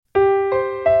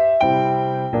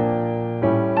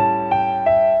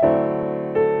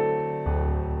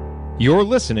You're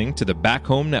listening to the Back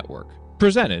Home Network,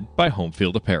 presented by Home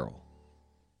Field Apparel.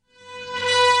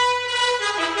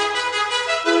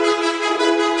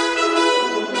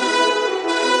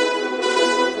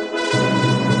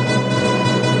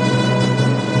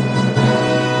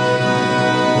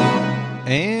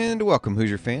 And welcome,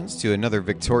 Hoosier fans, to another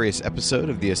victorious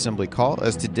episode of the Assembly Call,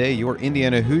 as today your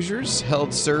Indiana Hoosiers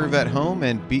held serve at home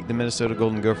and beat the Minnesota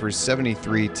Golden Gophers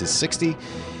 73-60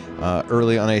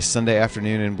 early on a Sunday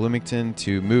afternoon in Bloomington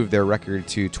to move their record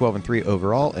to 12-3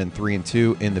 overall and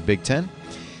 3-2 in the Big Ten.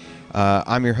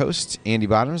 I'm your host, Andy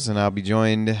Bottoms, and I'll be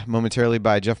joined momentarily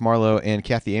by Jeff Marlowe and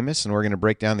Kathy Amos, and we're going to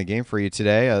break down the game for you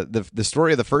today. The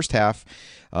story of the first half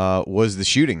was the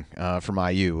shooting from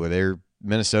IU, where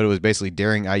Minnesota was basically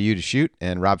daring IU to shoot,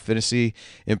 and Rob Finney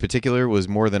in particular was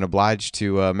more than obliged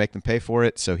to make them pay for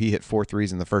it. So he hit 4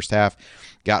 threes in the first half,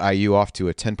 got IU off to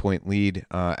a 10-point lead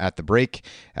at the break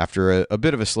after a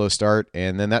bit of a slow start,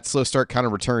 and then that slow start kind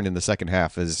of returned in the second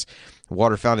half as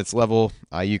water found its level.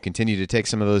 IU continued to take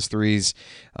some of those threes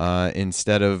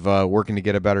instead of working to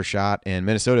get a better shot, and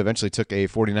Minnesota eventually took a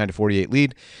 49-48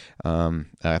 lead.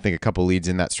 I think a couple leads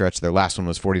in that stretch. Their last one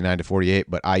was 49-48,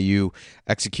 but IU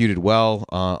executed well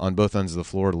on both ends of the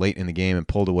floor late in the game and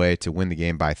pulled away to win the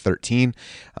game by 13.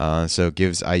 So it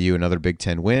gives IU another Big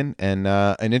Ten win, and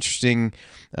an interesting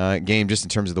game just in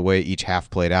terms of the way each half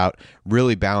played out.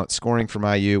 Really balanced scoring from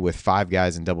IU with 5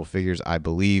 guys in double figures, I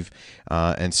believe.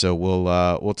 And so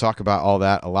we'll talk about all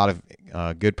that. A lot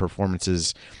of good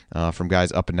performances from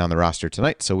guys up and down the roster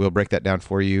tonight. So we'll break that down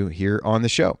for you here on the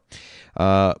show.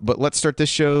 But let's start this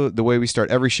show the way we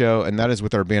start every show, and that is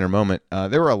with our banner moment.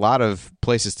 There were a lot of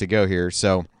places to go here,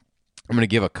 so I'm going to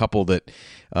give a couple that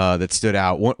stood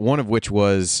out. One of which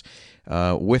was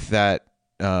with that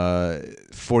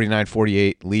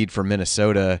 49-48 lead for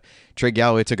Minnesota. Trey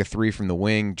Galloway took a 3 from the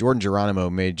wing. Jordan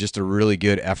Geronimo made just a really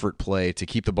good effort play to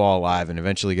keep the ball alive and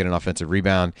eventually get an offensive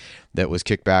rebound that was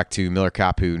kicked back to Miller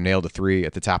Kopp, who nailed a 3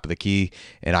 at the top of the key,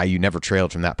 and IU never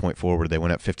trailed from that point forward. They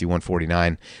went up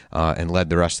 51-49 and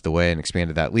led the rest of the way and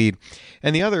expanded that lead.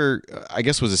 And the other, I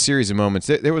guess, was a series of moments.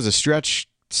 There was a stretch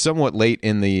somewhat late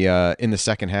in the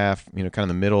second half, kind of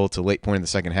the middle to late point in the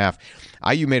second half.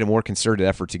 IU made a more concerted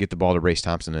effort to get the ball to Race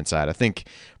Thompson inside. I think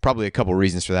probably a couple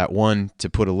reasons for that. One,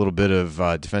 to put a little bit of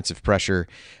defensive pressure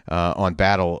on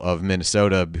Battle of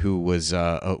Minnesota, who was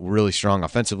really strong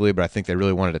offensively, but I think they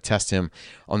really wanted to test him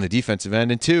on the defensive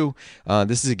end. And two,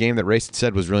 this is a game that Race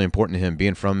said was really important to him,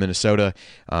 being from Minnesota.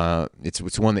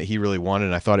 It's one that he really wanted,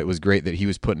 and I thought it was great that he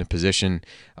was put in a position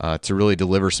to really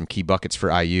deliver some key buckets for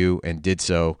IU and did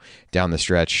so down the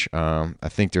stretch. I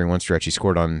think during one stretch he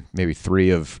scored on maybe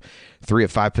 3 of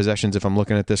 5 possessions, if I'm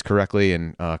looking at this correctly,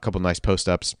 and a couple nice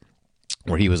post-ups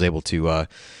where he was able to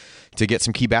get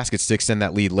some key baskets to extend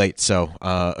that lead late. So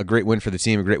a great win for the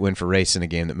team, a great win for Race in a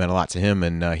game that meant a lot to him,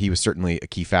 and he was certainly a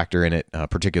key factor in it,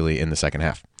 particularly in the second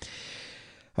half.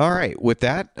 All right, with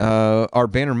that, our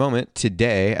banner moment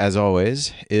today, as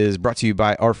always, is brought to you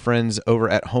by our friends over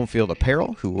at Home Field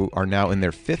Apparel, who are now in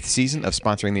their 5th season of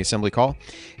sponsoring the Assembly Call,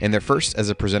 and their first as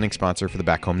a presenting sponsor for the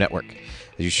Back Home Network.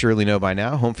 As you surely know by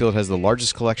now, Home Field has the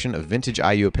largest collection of vintage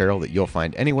IU apparel that you'll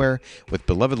find anywhere, with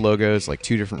beloved logos like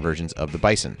 2 different versions of the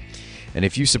Bison. And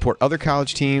if you support other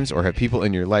college teams or have people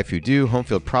in your life who do, Home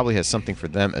Field probably has something for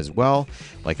them as well,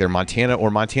 like their Montana or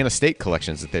Montana State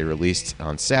collections that they released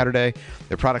on Saturday.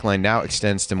 Their product line now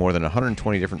extends to more than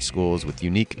 120 different schools with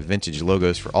unique vintage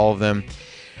logos for all of them.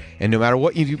 And no matter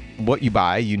what you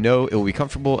buy, you know it will be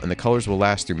comfortable and the colors will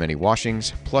last through many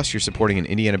washings. Plus, you're supporting an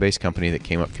Indiana-based company that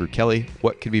came up through Kelly.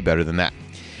 What could be better than that?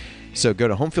 So go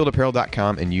to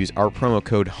homefieldapparel.com and use our promo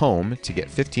code HOME to get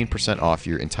 15% off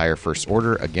your entire first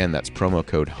order. Again, that's promo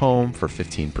code HOME for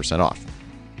 15% off.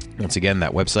 Once again,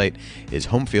 that website is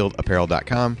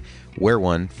homefieldapparel.com. Wear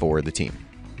one for the team.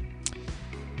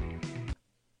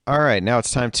 All right, now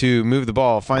it's time to move the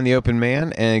ball, find the open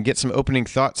man, and get some opening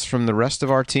thoughts from the rest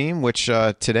of our team, which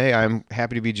today I'm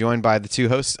happy to be joined by the 2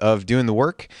 hosts of Doing the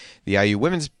Work, the IU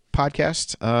Women's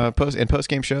podcast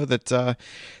post-game show that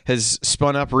has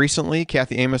spun up recently,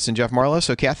 Kathy Amos and Jeff Marlowe.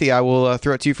 So, Kathy, I will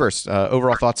throw it to you first.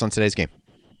 Overall thoughts on today's game?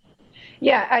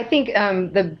 Yeah, I think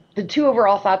the 2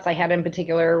 overall thoughts I had in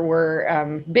particular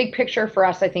were big picture for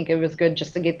us. I think it was good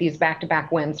just to get these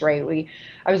back-to-back wins, right?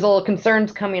 I was a little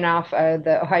concerned coming off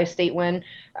the Ohio State win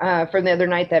from the other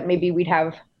night that maybe we'd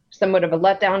have somewhat of a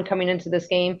letdown coming into this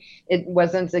game. It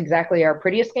wasn't exactly our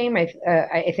prettiest game.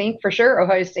 I think for sure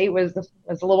Ohio State was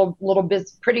a little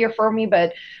bit prettier for me,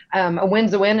 but a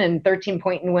win's a win, and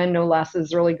 13-point win, no less,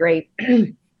 is really great.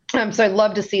 So I'd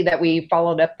love to see that we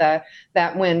followed up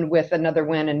that win with another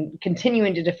win and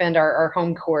continuing to defend our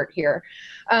home court here.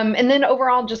 And then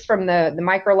overall, just from the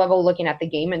micro level, looking at the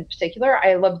game in particular,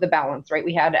 I love the balance, right?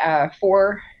 We had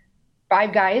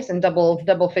 5 guys in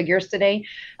double figures today.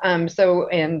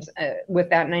 With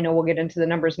that, and I know we'll get into the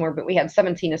numbers more, but we had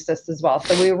 17 assists as well.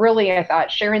 So we really, I thought,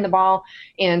 sharing the ball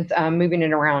and moving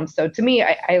it around. So to me,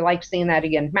 I like seeing that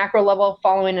again, macro level,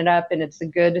 following it up, and it's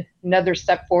another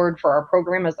step forward for our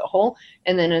program as a whole.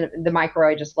 And then in the micro,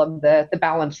 I just love the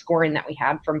balanced scoring that we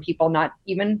had from people, not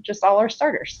even just all our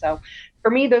starters. So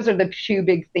for me, those are the 2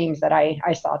 big themes that I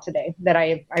saw today that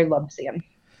I loved seeing.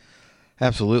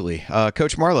 Absolutely.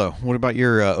 Coach Marlowe, what about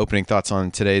your opening thoughts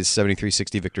on today's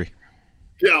 73-60 victory?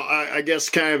 Yeah, I guess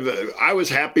I was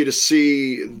happy to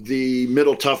see the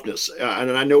mental toughness. And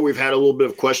I know we've had a little bit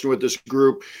of question with this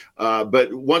group,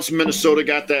 but once Minnesota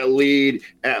got that lead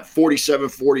at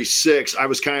 47-46, I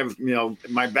was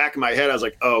my back of my head, I was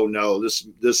like, oh no,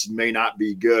 this may not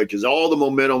be good, because all the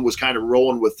momentum was kind of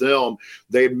rolling with them.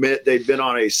 They'd been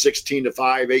on a 16-5,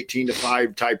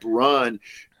 18-5 type run.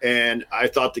 And I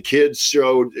thought the kids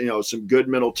showed, some good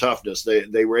mental toughness.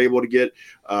 They were able to get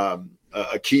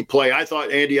a key play. I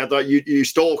thought, Andy, you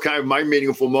stole kind of my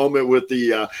meaningful moment with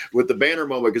the banner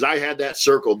moment, because I had that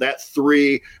circled, that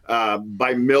 3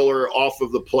 by Miller off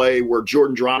of the play where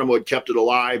Jordan Geronimo had kept it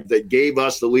alive, that gave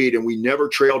us the lead, and we never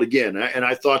trailed again. And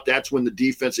I thought that's when the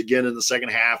defense again in the second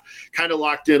half kind of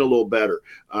locked in a little better.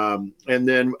 And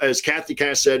then, as Kathy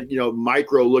kind of said,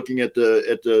 micro, looking at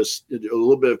a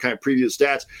little bit of kind of previous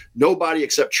stats, nobody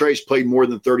except Trace played more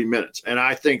than 30 minutes. And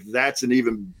I think that's an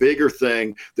even bigger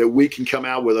thing, that we can come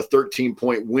out with a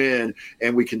 13-point win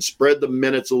and we can spread the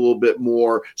minutes a little bit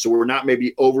more, so we're not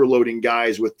maybe overloading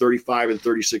guys with 35 and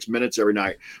 36 minutes every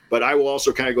night. But I will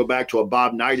also kind of go back to a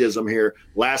Bob Knightism here.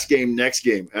 Last game, next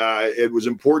game. It was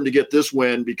important to get this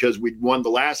win because we won the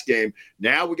last game.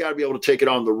 Now we got to be able to take it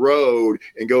on the road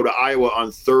and go to Iowa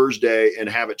on Thursday and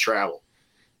have it travel.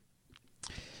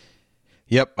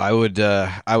 Yep, I would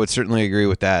certainly agree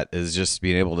with that, is just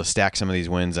being able to stack some of these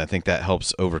wins. I think that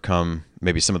helps overcome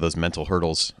maybe some of those mental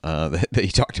hurdles that you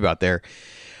talked about there.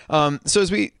 So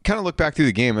as we kind of look back through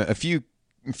the game, a few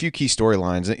key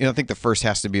storylines. I think the first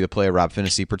has to be the play of Rob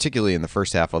Finney, particularly in the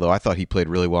first half, although I thought he played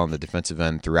really well on the defensive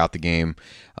end throughout the game.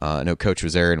 I know Coach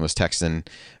was there and was texting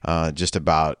just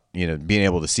about being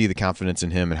able to see the confidence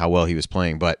in him and how well he was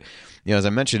playing. But as I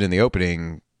mentioned in the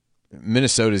opening,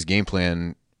 Minnesota's game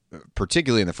plan,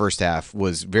 particularly in the first half,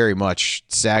 was very much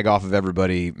sag off of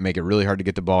everybody, make it really hard to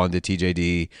get the ball into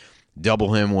TJD,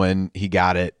 double him when he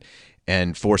got it,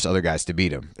 and force other guys to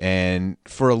beat him. And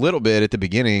for a little bit at the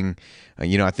beginning,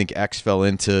 I think X fell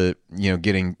into,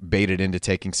 getting baited into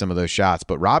taking some of those shots.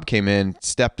 But Rob came in,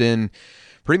 stepped in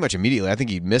pretty much immediately. I think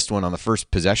he missed one on the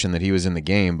first possession that he was in the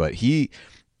game, but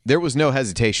there was no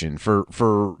hesitation.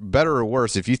 For better or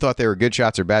worse, if you thought they were good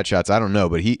shots or bad shots, I don't know,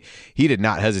 but he did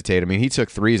not hesitate. I mean, he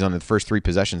took threes on the first 3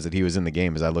 possessions that he was in the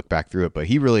game as I look back through it, but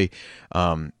he really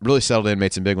settled in,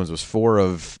 made some big ones, was 4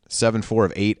 of 7, 4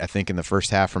 of 8, I think, in the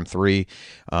first half from 3.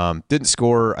 Didn't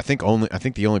score. I think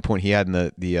the only point he had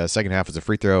in the second half was a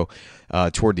free throw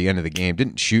toward the end of the game.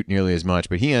 Didn't shoot nearly as much,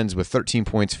 but he ends with 13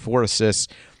 points, 4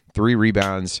 assists, 3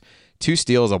 rebounds, 2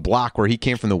 steals, a block where he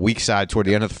came from the weak side toward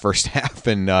the end of the first half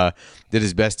and did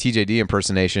his best TJD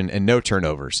impersonation, and no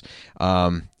turnovers.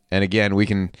 And again, we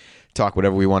can talk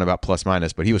whatever we want about plus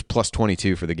minus, but he was plus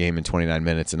 22 for the game in 29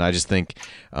 minutes. And I just think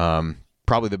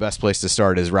probably the best place to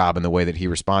start is Rob and the way that he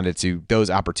responded to those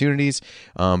opportunities.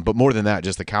 But more than that,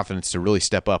 just the confidence to really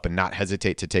step up and not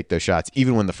hesitate to take those shots,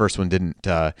 even when the first one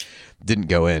didn't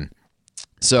go in.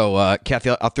 So, Kathy,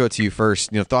 I'll throw it to you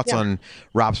first. Thoughts on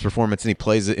Rob's performance? Any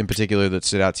plays in particular that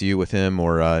stood out to you with him,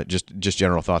 or just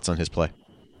general thoughts on his play?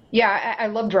 Yeah, I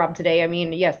loved Rob today. I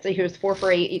mean, yes, he was 4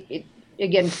 for 8.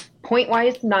 Again,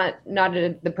 point-wise, not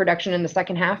the production in the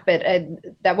second half, but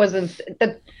that wasn't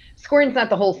the scoring's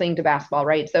not the whole thing to basketball,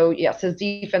 right? So yes, his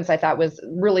defense I thought was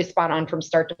really spot on from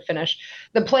start to finish.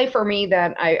 The play for me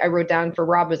that I wrote down for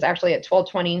Rob was actually at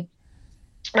 12:20.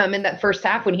 In that first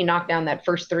half when he knocked down that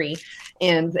first 3,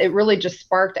 and it really just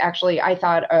sparked, actually, I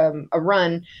thought, a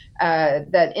run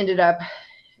that ended up,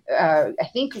 I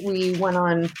think we went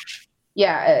on,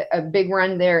 a big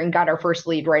run there and got our first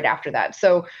lead right after that.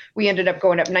 So we ended up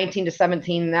going up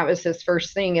 19-17. And that was his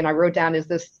first thing. And I wrote down, is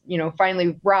this,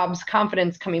 finally Rob's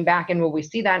confidence coming back, and will we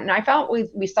see that? And I felt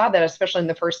we saw that, especially in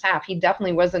the first half. He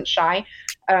definitely wasn't shy.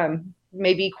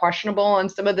 maybe questionable on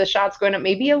some of the shots going up,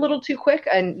 maybe a little too quick.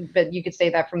 But you could say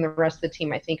that from the rest of the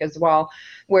team, I think, as well,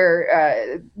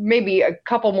 where maybe a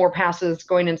couple more passes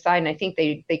going inside. And I think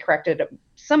they corrected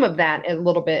some of that a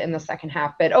little bit in the second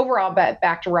half. But overall,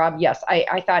 back to Rob, yes,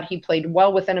 I thought he played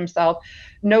well within himself.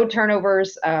 No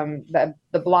turnovers. The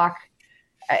block.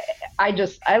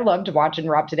 I loved watching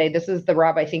Rob today. This is the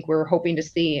Rob I think we're hoping to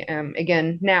see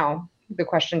again. Now the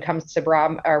question comes to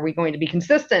Rob: are we going to be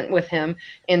consistent with him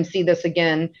and see this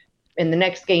again in the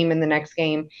next game?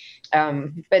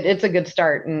 But it's a good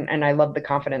start, and I love the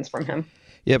confidence from him.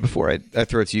 Yeah, before I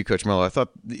throw it to you, Coach Mello, I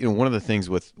thought one of the things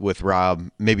with Rob,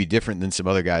 maybe different than some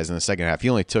other guys in the second half, he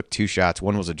only took 2 shots.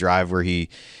 One was a drive where he,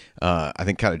 I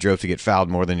think, kind of drove to get fouled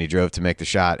more than he drove to make the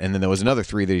shot. And then there was another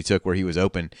 3 that he took where he was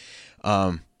open.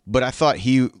 But I thought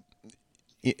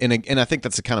and I think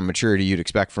that's the kind of maturity you'd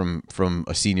expect from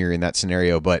a senior in that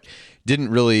scenario, but didn't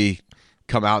really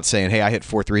come out saying, hey, I hit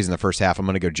 4 threes in the first half, I'm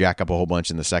going to go jack up a whole bunch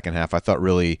in the second half. I thought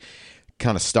really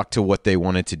kind of stuck to what they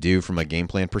wanted to do from a game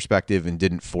plan perspective and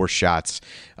didn't force shots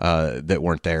that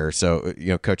weren't there. So,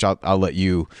 Coach, I'll let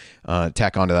you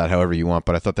tack onto that however you want,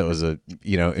 but I thought that was a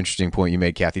interesting point you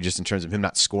made, Kathy, just in terms of him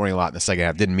not scoring a lot in the second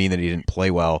half. Didn't mean that he didn't play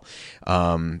well.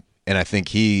 And I think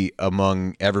he,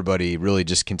 among everybody, really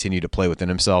just continued to play within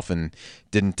himself and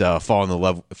didn't fall in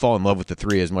love with the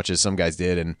 3 as much as some guys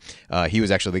did. And he was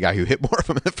actually the guy who hit more of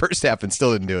them in the first half and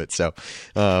still didn't do it. So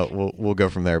we'll go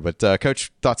from there. But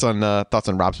Coach, thoughts on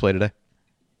Rob's play today?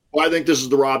 Well, I think this is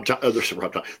the Rob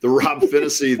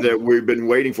Finney that we've been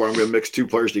waiting for. I'm going to mix 2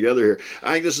 players together here.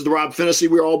 I think this is the Rob Finney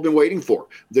we've all been waiting for.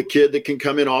 The kid that can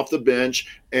come in off the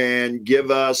bench and give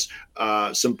us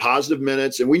some positive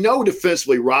minutes. And we know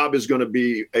defensively Rob is going to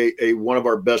be a one of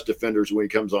our best defenders when he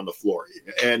comes on the floor.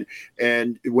 And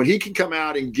when he can come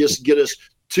out and just get us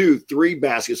 2, 3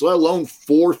 baskets, let alone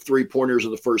 4 3-pointers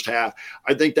in the first half.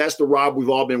 I think that's the Rob we've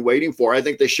all been waiting for. I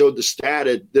think they showed the stat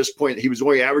at this point. He was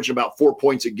only averaging about 4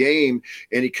 points a game,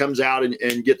 and he comes out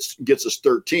and gets us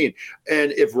 13.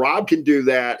 And if Rob can do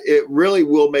that, it really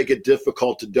will make it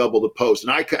difficult to double the post.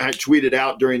 And I tweeted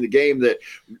out during the game that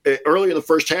early in the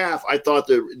first half, I thought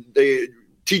that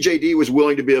TJD was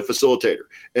willing to be a facilitator,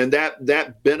 and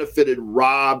that benefited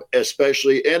Rob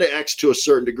especially, and X to a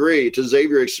certain degree, to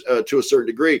Xavier to a certain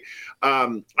degree.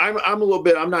 I'm a little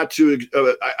bit. I'm not too.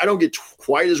 I don't get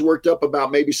quite as worked up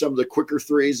about maybe some of the quicker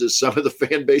threes as some of the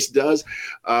fan base does.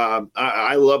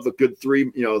 I love a good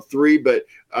 3, but.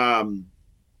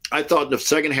 I thought in the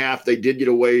second half they did get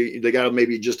away. They got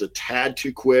maybe just a tad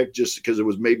too quick, just because it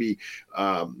was maybe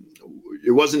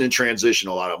it wasn't in transition.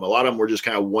 A lot of them were just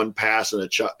kind of one pass and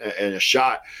a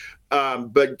shot.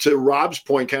 But to Rob's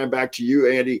point, kind of back to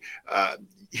you, Andy,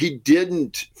 he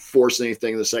didn't force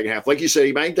anything in the second half. Like you said,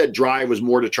 I think that drive was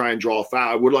more to try and draw a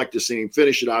foul. I would like to see him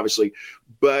finish it, obviously,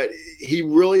 but he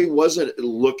really wasn't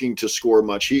looking to score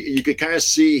much. You could kind of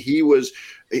see he was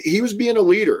being a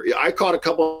leader. I caught a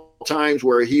couple times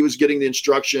where he was getting the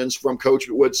instructions from Coach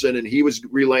Woodson and he was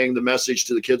relaying the message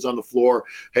to the kids on the floor.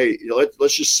 Hey,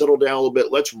 let's just settle down a little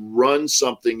bit. Let's run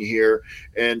something here.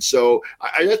 And so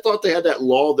I thought they had that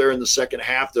lull there in the second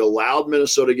half that allowed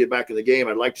Minnesota to get back in the game.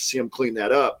 I'd like to see them clean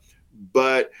that up.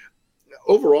 But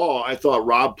overall, I thought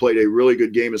Rob played a really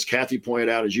good game, as Kathy pointed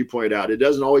out, as you pointed out. It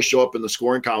doesn't always show up in the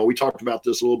scoring column. We talked about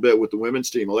this a little bit with the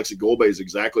women's team. Alexa Golbe is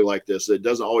exactly like this. It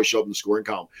doesn't always show up in the scoring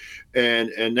column.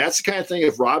 And that's the kind of thing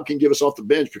if Rob can give us off the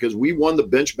bench, because we won the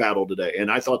bench battle today,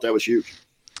 and I thought that was huge.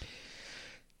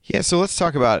 Yeah, so let's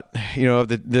talk about,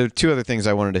 the 2 other things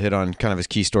I wanted to hit on kind of as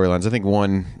key storylines. I think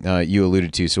one you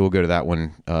alluded to, so we'll go to that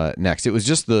one next. It was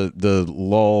just the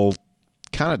lull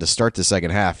kind of to start the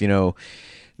second half.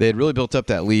 They had really built up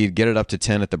that lead, get it up to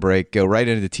 10 at the break, go right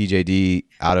into the TJD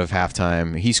out of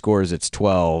halftime. He scores, it's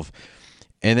 12.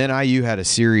 And then IU had a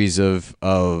series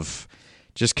of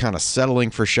just kind of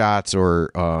settling for shots or,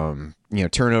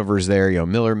 turnovers there.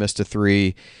 Miller missed a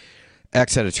 3.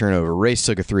 X had a turnover. Race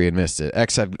took a 3 and missed it.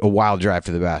 X had a wild drive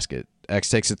to the basket. X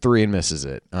takes a 3 and misses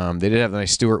it. They did have a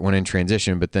nice Stewart one in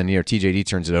transition, but then, TJD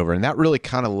turns it over. And that really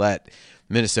kind of let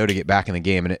Minnesota get back in the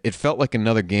game. And it felt like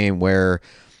another game where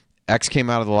X came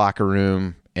out of the locker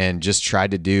room and just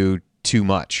tried to do too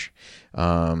much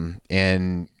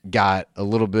and got a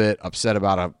little bit upset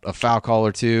about a foul call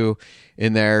or 2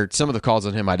 in there. Some of the calls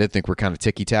on him I did think were kind of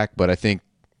ticky-tack, but I think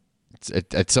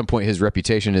at some point his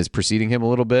reputation is preceding him a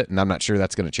little bit, and I'm not sure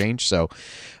that's going to change. So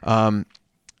so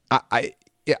I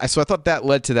thought that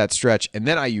led to that stretch, and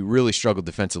then IU really struggled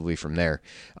defensively from there.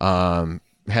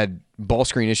 Had ball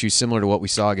screen issues similar to what we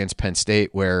saw against Penn State,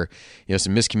 where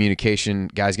some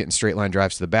miscommunication, guys getting straight line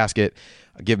drives to the basket.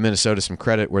 I give Minnesota some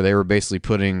credit where they were basically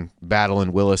putting Battle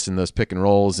and Willis in those pick and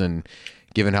rolls and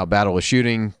given how Battle was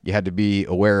shooting, you had to be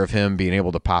aware of him being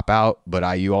able to pop out, but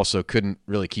IU also couldn't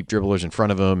really keep dribblers in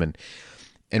front of him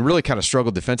and really kind of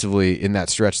struggled defensively in that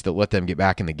stretch that let them get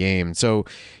back in the game. So,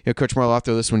 Coach Marlowe, I'll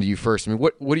throw this one to you first. I mean,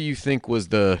 what do you think was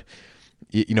the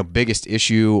biggest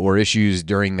issue or issues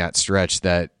during that stretch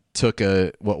that took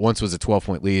what once was a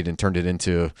 12-point lead and turned it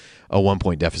into a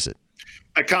 1-point deficit?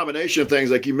 A combination of things,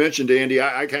 like you mentioned, Andy.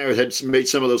 I kind of had made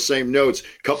some of those same notes.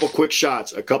 A couple quick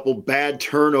shots, a couple bad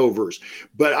turnovers.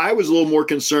 But I was a little more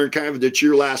concerned, kind of to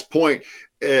your last point,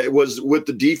 was with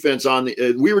the defense on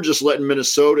the. We were just letting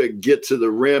Minnesota get to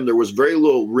the rim. There was very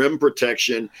little rim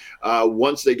protection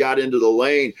once they got into the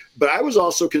lane. But I was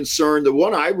also concerned. The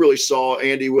one I really saw,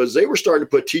 Andy, was they were starting to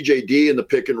put TJD in the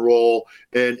pick and roll,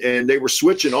 and they were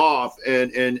switching off,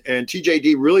 and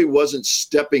TJD really wasn't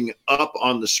stepping up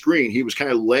on the screen. He was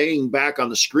kind of laying back on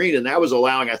the screen, and that was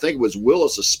allowing, I think it was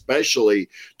Willis especially,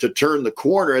 to turn the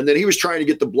corner. And then he was trying to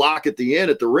get the block at the end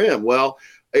at the rim. Well,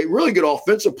 a really good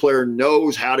offensive player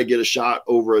knows how to get a shot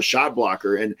over a shot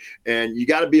blocker, and you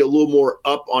got to be a little more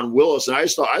up on Willis. And I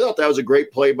thought that was a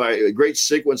great play by a great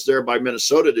sequence there by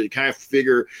Minnesota to kind of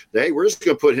figure that, hey, we're just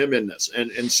going to put him in this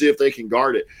and see if they can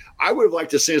guard it. I would have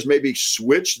liked to see us maybe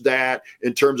switch that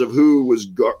in terms of who was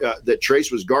that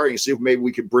Trace was guarding, see if maybe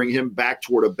we could bring him back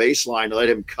toward a baseline and let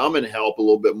him come and help a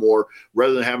little bit more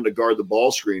rather than having to guard the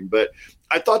ball screen. But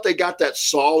I thought they got that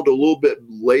solved a little bit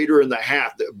later in the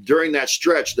half. During that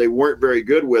stretch, they weren't very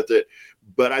good with it,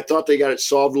 but I thought they got it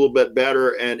solved a little bit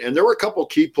better. And there were a couple of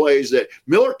key plays that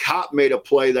Miller Kopp made a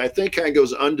play that I think kind of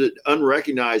goes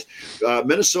unrecognized.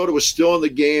 Minnesota was still in the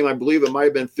game. I believe it might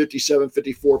have been 57,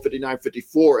 54, 59,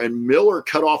 54. And Miller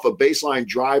cut off a baseline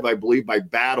drive, I believe, by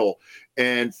Battle,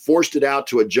 and forced it out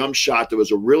to a jump shot that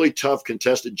was a really tough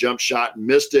contested jump shot,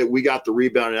 missed it. We got the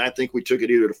rebound, and I think we took it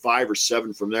either to 5 or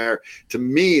 7 from there. To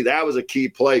me, that was a key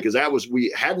play because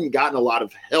we hadn't gotten a lot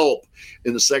of help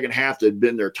in the second half that had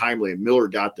been there timely, and Miller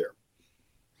got there.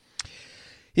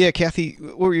 Yeah, Kathy,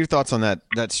 what were your thoughts on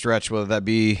that stretch, whether that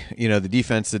be, the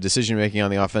defense, the decision-making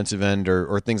on the offensive end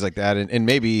or things like that, and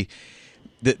maybe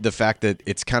the fact that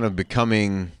it's kind of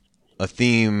becoming a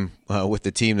theme with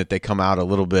the team that they come out a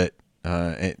little bit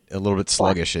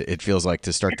sluggish, it feels like,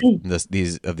 to start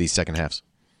these second halves.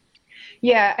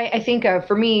 Yeah, I think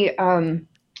for me,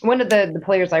 one of the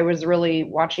players I was really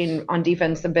watching on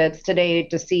defense a bit today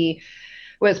to see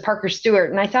was Parker Stewart.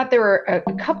 And I thought there were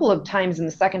a couple of times in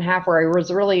the second half where I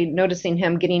was really noticing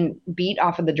him getting beat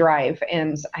off of the drive.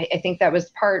 And I think that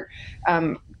was part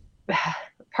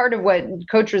of what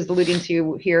Coach was alluding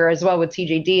to here as well with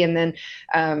TJD, and then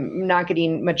not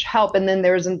getting much help. And then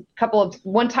there was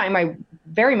one time I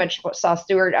very much saw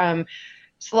Stewart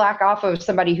slack off of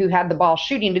somebody who had the ball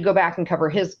shooting to go back and cover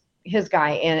his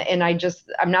guy. And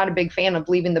I'm not a big fan of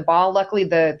leaving the ball. Luckily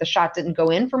the shot didn't go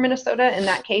in for Minnesota in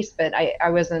that case, but I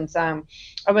wasn't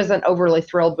overly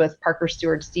thrilled with Parker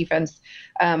Stewart's defense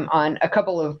on a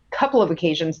couple of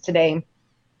occasions today.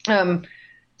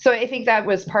 So I think that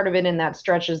was part of it in that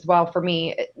stretch as well for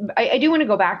me. I do want to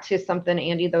go back to something,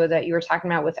 Andy, though, that you were talking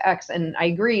about with X. And I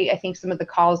agree. I think some of the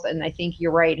calls, and I think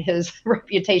you're right, his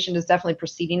reputation is definitely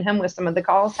preceding him with some of the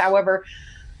calls. However,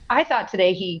 I thought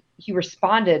today he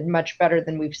responded much better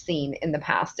than we've seen in the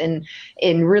past and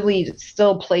really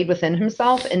still played within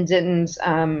himself and didn't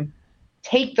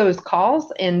take those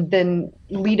calls and then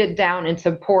lead it down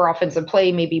into poor offensive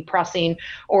play, maybe pressing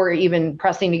or even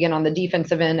pressing again on the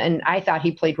defensive end. And I thought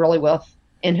he played really well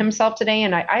in himself today.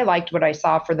 And I liked what I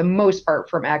saw for the most part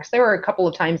from X. There were a couple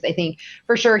of times I think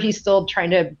for sure he's still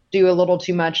trying to do a little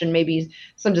too much and maybe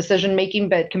some decision making,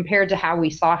 but compared to how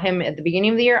we saw him at the beginning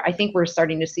of the year, I think we're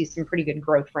starting to see some pretty good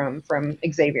growth from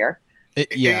Xavier.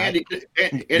 Andy,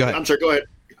 I'm sorry, go ahead.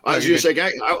 I was going to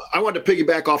say, I wanted to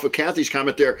piggyback off of Kathy's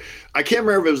comment there. I can't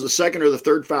remember if it was the second or the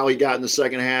third foul he got in the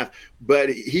second half,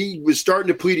 but he was starting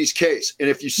to plead his case. And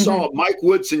if you saw Mike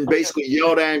Woodson basically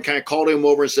yelled at him, kind of called him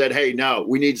over and said, hey, no,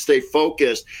 we need to stay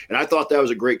focused. And I thought that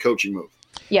was a great coaching move.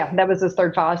 Yeah, that was his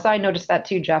third foul. So I noticed that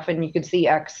too, Jeff, and you could see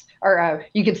X, or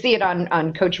you could see it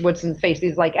on Coach Woodson's face.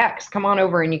 He's like, X, come on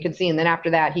over, and you could see. And then after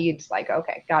that, he's like,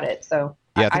 okay, got it. So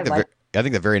yeah, I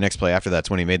think the very next play after that's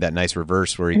when he made that nice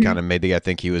reverse where he kind of made the guy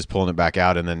think he was pulling it back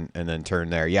out and then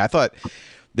turned there. Yeah, I thought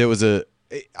there was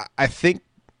I think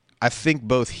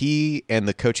both he and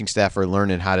the coaching staff are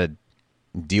learning how to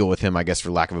deal with him, I guess,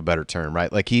 for lack of a better term,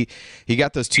 right? Like he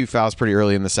got those 2 fouls pretty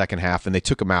early in the second half, and they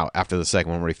took him out after the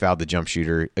second one where he fouled the jump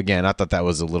shooter. Again, I thought that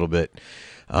was a little bit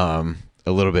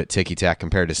ticky-tack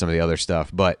compared to some of the other stuff,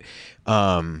 but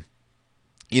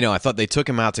I thought they took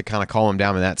him out to kind of calm him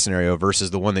down in that scenario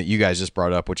versus the one that you guys just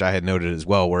brought up, which I had noted as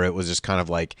well, where it was just kind of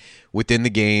like within the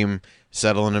game,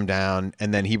 settling him down,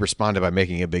 and then he responded by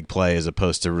making a big play as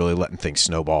opposed to really letting things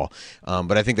snowball.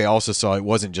 But I think they also saw it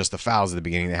wasn't just the fouls at the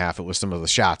beginning of the half. It was some of the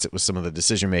shots. It was some of the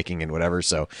decision-making and whatever.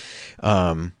 So,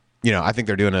 I think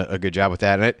they're doing a good job with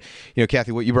that. And,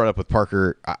 Kathy, what you brought up with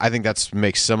Parker, I think that's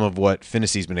makes some of what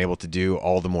Finney's been able to do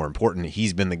all the more important.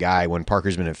 He's been the guy when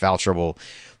Parker's been in foul trouble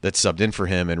that's subbed in for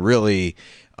him. And really,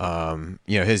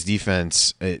 his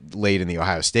defense late in the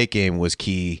Ohio State game was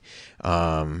key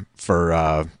for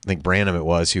I think Branham it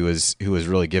was who was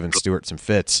really giving Stewart some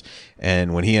fits.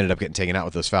 And when he ended up getting taken out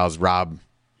with those fouls, Rob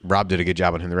did a good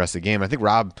job on him the rest of the game. I think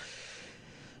Rob,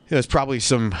 there's probably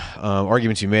some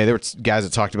arguments you made. There were guys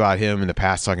that talked about him in the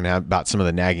past, talking about some of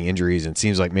the nagging injuries, and it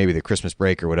seems like maybe the Christmas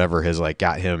break or whatever has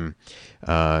got him,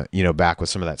 back with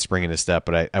some of that spring in his step.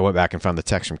 But I went back and found the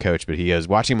text from Coach, but he goes,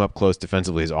 watching him up close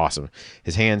defensively is awesome.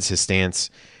 His hands, his stance,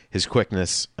 his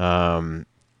quickness.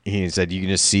 He said you can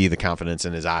just see the confidence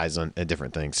in his eyes on a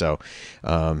different thing. So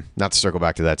not to circle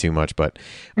back to that too much, but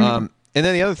and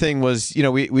then the other thing was,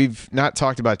 we've not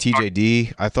talked about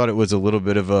TJD. I thought it was a little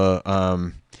bit of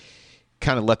a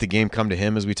kind of let the game come to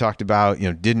him, as we talked about.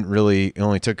 Didn't really,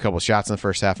 only took a couple shots in the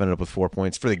first half, ended up with 4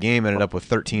 points. For the game, ended up with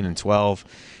 13 and 12.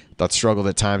 Thought struggled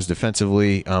at times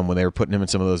defensively when they were putting him in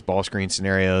some of those ball screen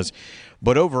scenarios.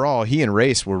 But overall, he and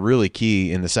Race were really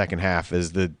key in the second half,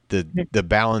 as the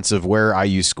balance of where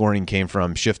IU scoring came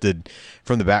from shifted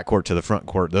from the backcourt to the front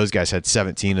court. Those guys had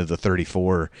 17 of the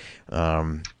 34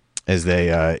 as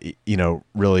they,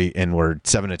 really, and were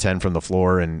 7 of 10 from the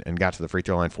floor and got to the free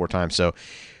throw line 4 times. So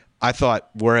I thought,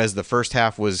 whereas the first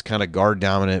half was kind of guard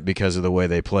dominant because of the way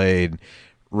they played,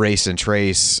 Race and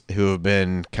Trace, who have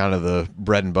been kind of the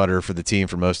bread and butter for the team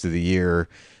for most of the year,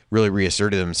 really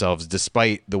reasserted themselves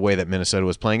despite the way that Minnesota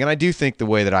was playing. And I do think the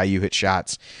way that IU hit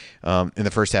shots in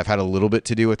the first half had a little bit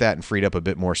to do with that and freed up a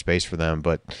bit more space for them.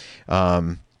 But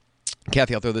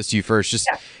Kathy, I'll throw this to you first. Just,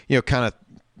 kind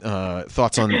of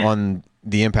thoughts on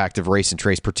the impact of Race and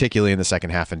Trace, particularly in the second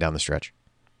half and down the stretch.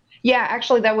 Yeah,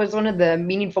 actually, that was one of the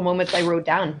meaningful moments I wrote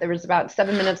down. There was about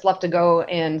 7 minutes left to go.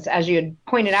 And as you had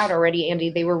pointed out already, Andy,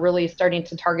 they were really starting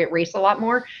to target Race a lot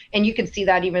more. And you could see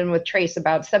that even with Trace,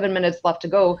 about 7 minutes left to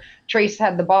go. Trace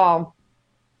had the ball.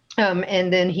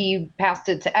 And then he passed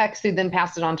it to X, who then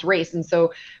passed it on to Race. And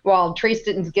so while Trace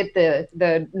didn't get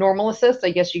the normal assist, I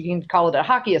guess you can call it a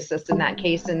hockey assist in that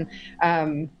case. And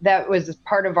that was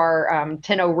part of our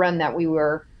 10-0 run that we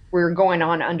were going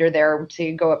on under there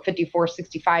to go up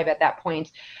 54-65 at that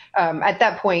point. I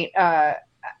thought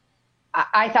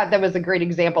that was a great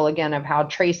example, again, of how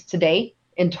Trace today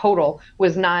in total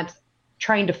was not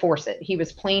trying to force it. He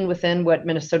was playing within what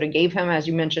Minnesota gave him. As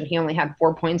you mentioned, he only had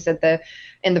 4 points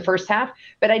in the first half,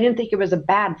 but I didn't think it was a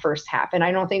bad first half. And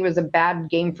I don't think it was a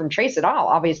bad game from Trace at all.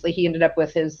 Obviously, he ended up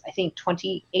with his, I think,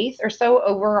 28th or so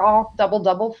overall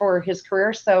double for his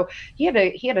career. So he had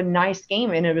a nice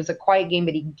game, and it was a quiet game,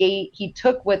 but he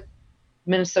took what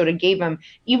Minnesota gave him,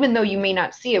 even though you may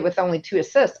not see it with only 2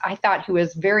 assists. I thought he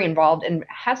was very involved and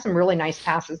has some really nice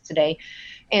passes today.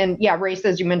 And yeah, Race,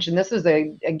 as you mentioned, this was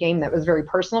a game that was very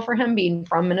personal for him, being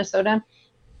from Minnesota.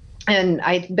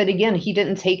 But again, he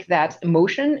didn't take that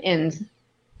emotion and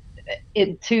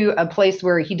it to a place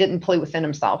where he didn't play within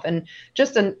himself. And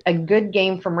just a good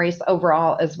game from Race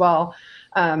overall as well,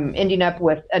 ending up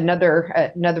with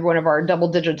another one of our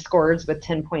double-digit scorers with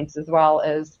 10 points, as well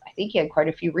as I think he had quite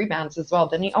a few rebounds as well,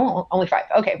 didn't he? Oh, only 5.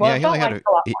 Okay, well,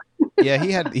 yeah,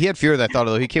 he had fewer than I thought,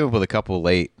 although he came up with a couple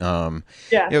late.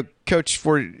 Coach,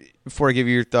 before I give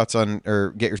you your thoughts on,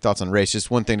 or get your thoughts on Race, just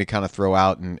one thing to kind of throw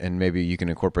out, and maybe you can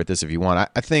incorporate this if you want.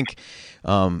 I think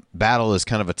Battle is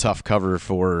kind of a tough cover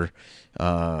for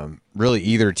really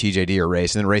either TJD or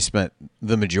Race, and then Race spent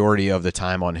the majority of the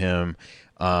time on him.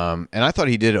 And I thought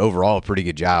he did overall a pretty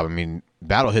good job. I mean,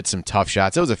 Battle hit some tough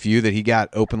shots. There was a few that he got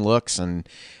open looks, and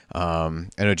I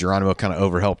know Geronimo kind of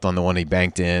overhelped on the one he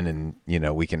banked in, and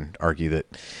we can argue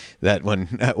that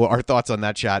one. Our thoughts on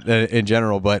that shot in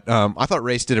general, but I thought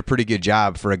Race did a pretty good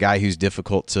job for a guy who's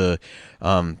difficult to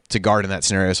guard in that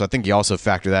scenario. So I think you also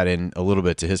factor that in a little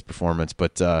bit to his performance.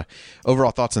 But overall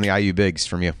thoughts on the IU bigs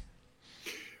from you?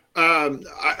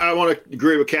 I want to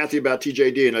agree with Kathy about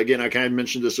TJD. And again, I kind of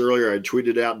mentioned this earlier. I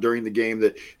tweeted out during the game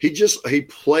that he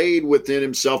played within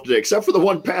himself today, except for the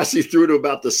one pass he threw to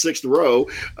about the 6th row.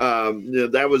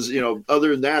 That was,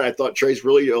 other than that, I thought Trace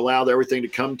really allowed everything to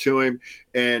come to him,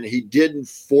 and he didn't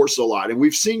force a lot. And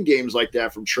we've seen games like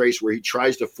that from Trace where he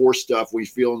tries to force stuff. We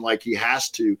feeling like he has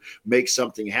to make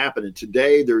something happen. And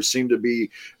today there seemed to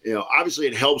be, obviously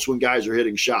it helps when guys are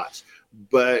hitting shots.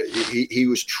 but he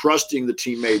was trusting the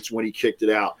teammates when he kicked it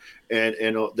out and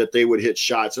that they would hit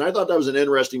shots. And I thought that was an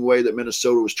interesting way that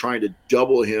Minnesota was trying to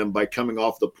double him by coming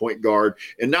off the point guard,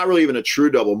 and not really even a true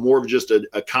double, more of just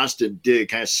a constant dig,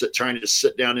 kind of trying to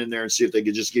sit down in there and see if they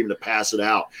could just get him to pass it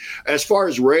out. As far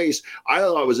as Race, I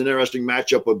thought it was an interesting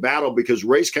matchup with Battle, because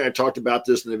Race kind of talked about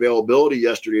this in the availability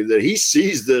yesterday, that he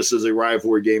sees this as a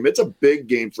rivalry game. It's a big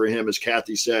game for him, as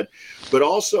Kathy said, but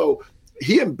also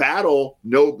he and Battle,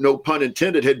 no pun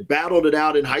intended, had battled it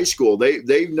out in high school.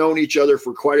 They've known each other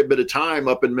for quite a bit of time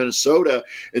up in Minnesota,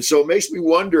 and so it makes me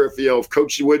wonder if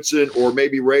Coach Woodson or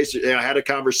maybe Race had a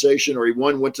conversation, or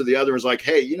one went to the other and was like,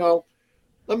 hey,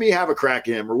 let me have a crack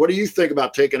at him, or what do you think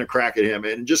about taking a crack at him?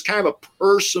 And just kind of a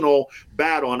personal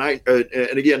battle. And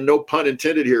and again, no pun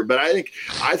intended here, but I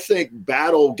think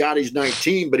Battle got his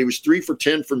 19, but he was 3 for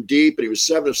 10 from deep, and he was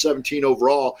 7 of 17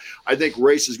 overall. I think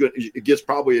Race gets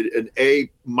probably an A-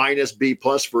 B+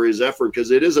 for his effort,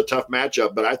 because it is a tough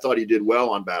matchup, but I thought he did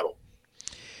well on Battle.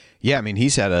 Yeah, I mean,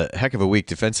 he's had a heck of a week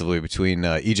defensively between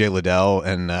E.J. Liddell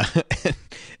and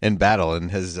Battle,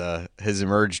 and has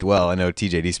emerged well. I know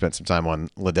TJD spent some time on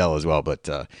Liddell as well, but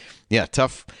yeah,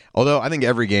 tough. Although I think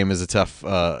every game is a tough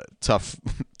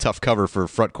cover for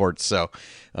front courts. So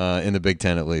in the Big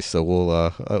Ten at least. So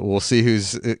we'll see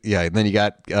who's And then you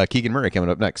got Keegan Murray coming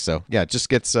up next. So yeah, it just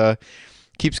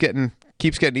keeps getting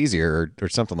easier or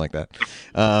something like that.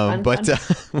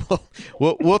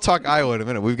 We'll talk Iowa in a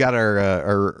minute. We've got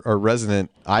our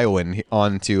resident Iowan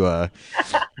on to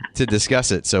discuss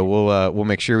it. So we'll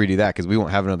make sure we do that, because we won't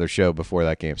have another show before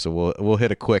that game. So we'll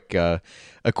hit a quick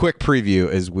preview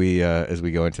as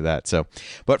we go into that. So,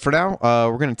 but for now,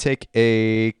 we're going to take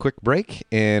a quick break,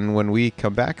 and when we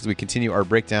come back, as we continue our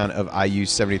breakdown of IU's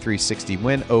 73-60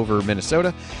 win over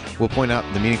Minnesota, we'll point out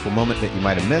the meaningful moment that you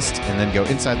might have missed, and then go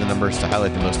inside the numbers to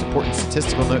highlight the most important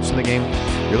statistical notes from the game.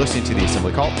 You're listening to the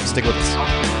Assembly Call. Stick with us.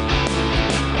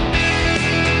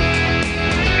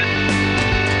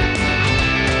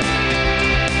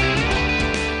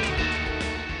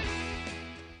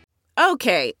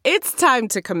 Okay, it's time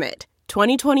to commit.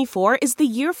 2024 is the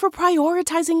year for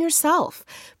prioritizing yourself.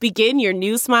 Begin your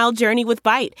new smile journey with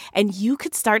Byte, and you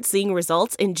could start seeing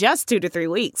results in just 2 to 3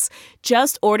 weeks.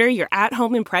 Just order your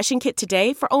at-home impression kit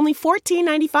today for only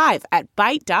 $14.95 at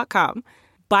Byte.com.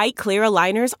 Byte clear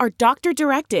aligners are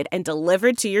doctor-directed and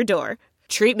delivered to your door.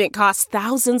 Treatment costs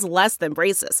thousands less than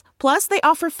braces. Plus, they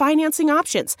offer financing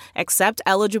options, accept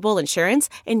eligible insurance,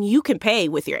 and you can pay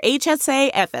with your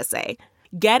HSA FSA.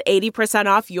 Get 80%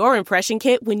 off your impression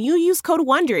kit when you use code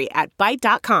WONDERY at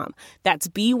Byte.com. That's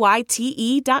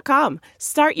BYTE.com.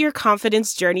 Start your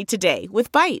confidence journey today with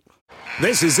Byte.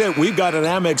 This is it. We've got an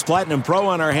Amex Platinum Pro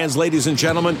on our hands, ladies and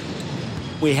gentlemen.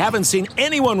 We haven't seen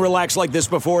anyone relax like this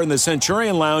before in the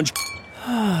Centurion Lounge.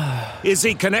 Is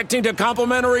he connecting to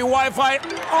complimentary Wi-Fi?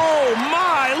 Oh,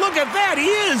 my. Look at that. He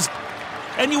is.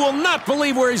 And you will not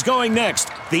believe where he's going next.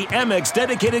 The Amex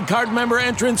dedicated card member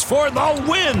entrance for the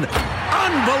win.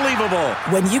 Unbelievable.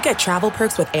 When you get travel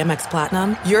perks with Amex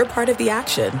Platinum, you're part of the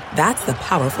action. That's the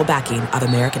powerful backing of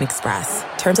American Express.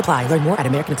 Terms apply. Learn more at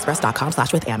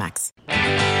americanexpress.com/withAmex.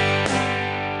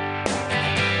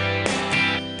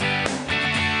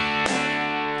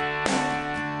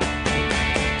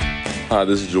 Hi,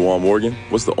 this is Jawan Morgan.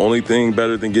 What's the only thing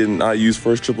better than getting IU's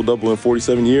first triple-double in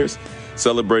 47 years?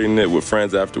 Celebrating it with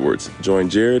friends afterwards. Join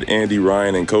Jared, Andy,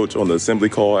 Ryan, and Coach on the assembly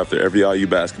call after every IU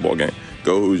basketball game.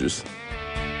 Go Hoosiers.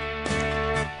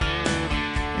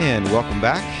 And welcome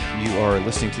back. You are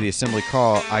listening to the Assembly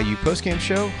Call IU postgame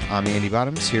show. I'm Andy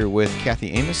Bottoms here with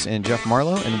Kathy Amos and Jeff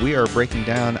Marlowe, and we are breaking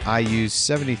down IU's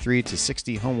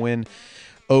 73-60 home win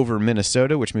over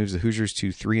Minnesota, which moves the Hoosiers to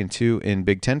 3-2 in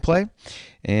Big Ten play.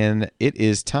 And it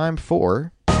is time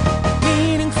for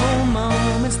meaningful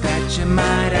moments that you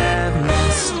might have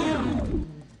missed.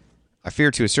 I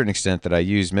fear to a certain extent that I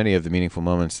used many of the meaningful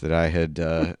moments that I had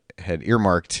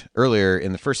earmarked earlier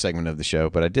in the first segment of the show,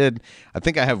 but I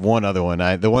think I have one other one.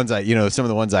 Some of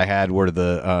the ones I had were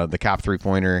the Cop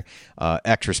 3-pointer,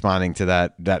 X responding to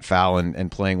that foul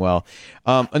and playing well.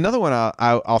 Another one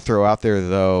I'll throw out there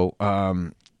though,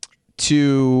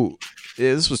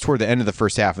 this was toward the end of the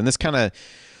first half, and this kind of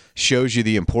shows you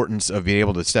the importance of being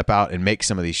able to step out and make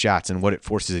some of these shots and what it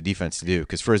forces a defense to do.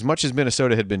 Because for as much as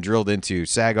Minnesota had been drilled into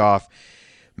sag off,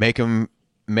 make them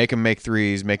make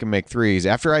threes,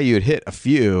 after IU had hit a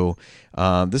few,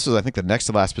 this was, I think, the next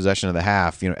to last possession of the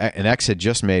half, and X had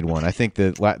just made one. I think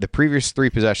the previous 3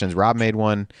 possessions, Rob made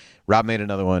one, Rob made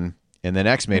another one, and then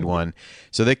X made one.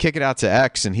 So they kick it out to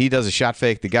X, and he does a shot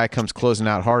fake. The guy comes closing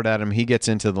out hard at him. He gets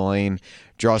into the lane,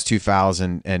 draws 2 fouls,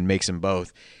 and makes them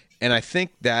both. And I think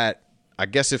that I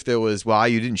guess if there was, well,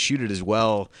 IU didn't shoot it as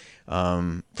well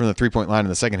from the 3-point line in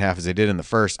the second half as they did in the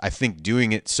first. I think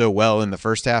doing it so well in the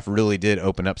first half really did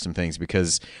open up some things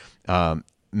because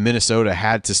Minnesota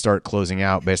had to start closing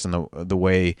out based on the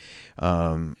way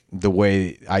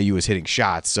IU was hitting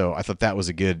shots. So I thought that was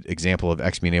a good example of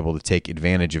X being able to take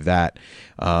advantage of that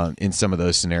in some of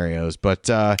those scenarios. But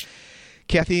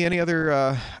Kathy, any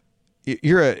other?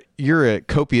 You're a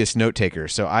copious note taker,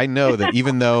 so I know that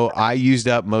even though I used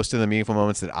up most of the meaningful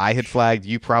moments that I had flagged,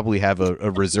 you probably have a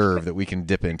reserve that we can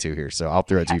dip into here. So I'll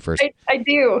throw it to you first. I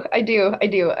do.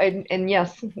 And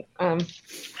yes,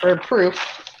 for proof,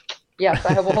 yes,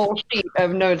 I have a whole sheet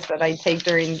of notes that I take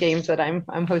during games that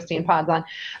I'm hosting pods on.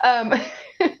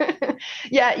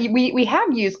 Yeah, we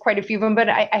have used quite a few of them, but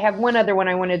I have one other one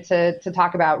I wanted to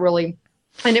talk about really,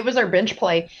 and it was our bench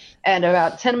play. And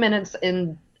about 10 minutes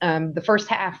in the first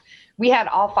half, we had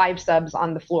all 5 subs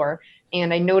on the floor.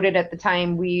 And I noted at the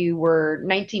time we were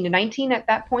 19-19 at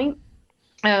that point.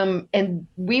 And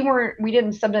we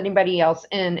didn't sub anybody else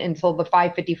in until the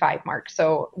 5:55 mark.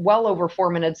 So well over 4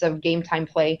 minutes of game time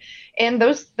play. And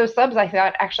those subs I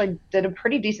thought actually did a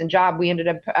pretty decent job. We ended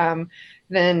up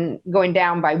then going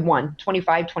down by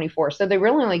 25-24. So they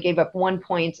really only gave up 1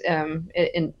 point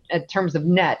in terms of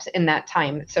net in that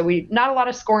time. So not a lot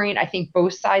of scoring. I think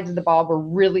both sides of the ball were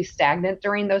really stagnant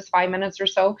during those 5 minutes or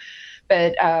so.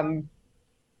 But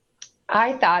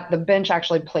I thought the bench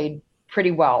actually played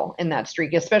pretty well in that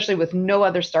streak, especially with no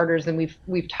other starters. And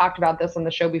we've talked about this on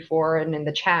the show before and in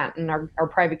the chat and our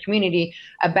private community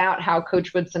about how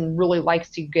Coach Woodson really likes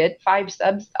to get 5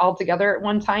 subs all together at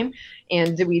one time.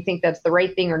 And do we think that's the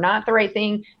right thing or not the right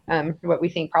thing? What we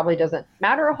think probably doesn't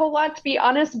matter a whole lot, to be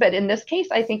honest. But in this case,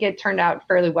 I think it turned out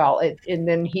fairly well. And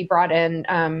then he brought in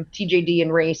TJD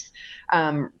and Race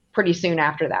pretty soon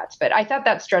after that. But I thought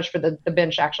that stretch for the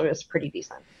bench actually was pretty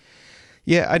decent.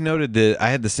 Yeah, I noted that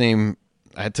I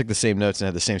took the same notes and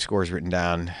had the same scores written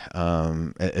down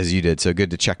as you did. So good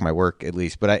to check my work at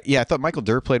least. But I thought Michael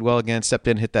Durr played well again, stepped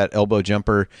in, hit that elbow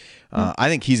jumper. I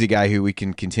think he's a guy who we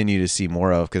can continue to see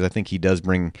more of because I think he does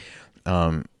bring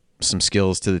some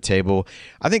skills to the table.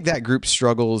 I think that group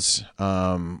struggles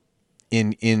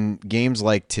in games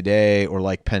like today or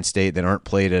like Penn State that aren't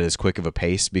played at as quick of a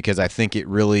pace because I think it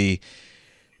really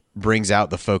brings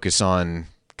out the focus on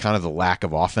kind of the lack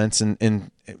of offense and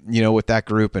with that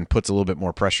group and puts a little bit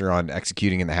more pressure on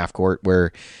executing in the half court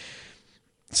where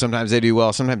sometimes they do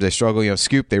well, sometimes they struggle.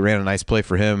 Scoop, they ran a nice play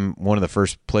for him, one of the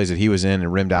first plays that he was in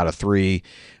and rimmed out a 3.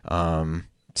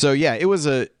 So yeah, it was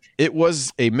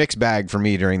a mixed bag for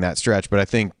me during that stretch, but I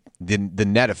think the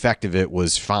net effect of it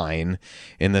was fine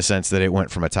in the sense that it went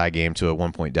from a tie game to a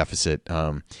 1-point deficit.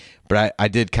 But I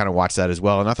did kind of watch that as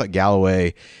well. And I thought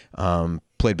Galloway,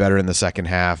 played better in the second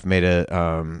half, made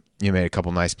a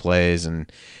couple nice plays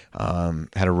and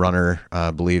had a runner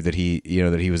believe that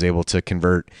he was able to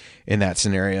convert in that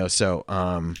scenario. So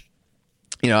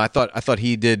I thought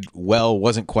he did well,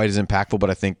 wasn't quite as impactful,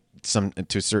 but I think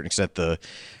to a certain extent the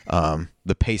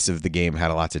pace of the game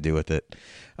had a lot to do with it.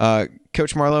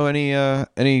 Coach Marlowe,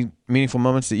 any meaningful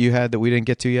moments that you had that we didn't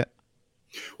get to yet?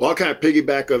 Well, I'll kind of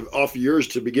piggyback off of yours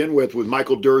to begin with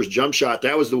Michael Durr's jump shot.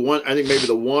 That was the one, I think maybe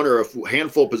the one or a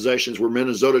handful of possessions where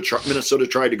Minnesota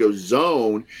tried to go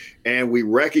zone, and we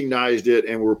recognized it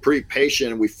and we're pretty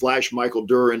patient, and we flashed Michael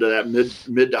Durr into that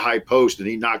mid to high post, and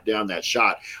he knocked down that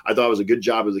shot. I thought it was a good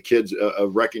job of the kids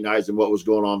of recognizing what was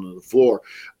going on the floor.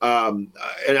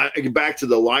 Back to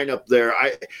the lineup there,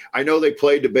 I know they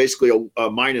played to basically a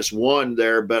 -1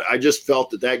 there, but I just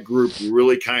felt that group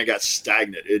really kind of got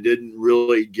stagnant. It didn't really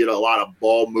get a lot of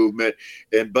ball movement,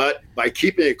 but by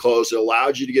keeping it close, it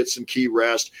allowed you to get some key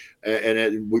rest.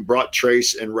 And we brought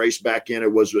Trace and Race back in.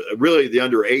 It was really the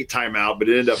under 8 timeout, but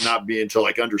it ended up not being until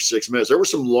like under 6 minutes. There were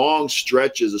some long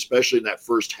stretches, especially in that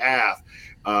first half,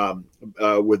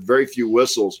 with very few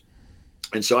whistles.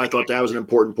 And so I thought that was an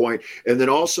important point. And then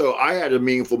also I had a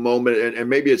meaningful moment, and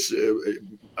maybe it's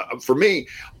for me,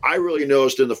 I really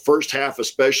noticed in the first half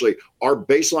especially, our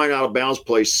baseline out of bounds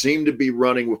play seemed to be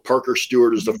running with Parker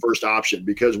Stewart as the first option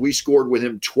because we scored with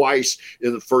him twice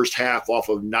in the first half off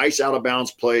of nice out of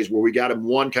bounds plays where we got him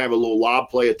one kind of a little lob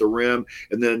play at the rim,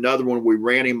 and then another one we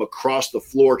ran him across the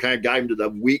floor, kind of got him to the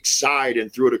weak side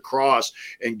and threw it across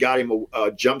and got him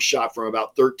a jump shot from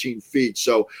about 13 feet.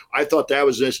 So I thought that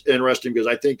was interesting because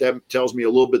I think that tells me a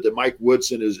little bit that Mike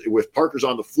Woodson is, with Parker's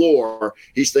on the floor,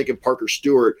 he's thinking Parker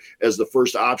Stewart as the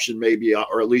first option maybe,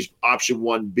 or at least option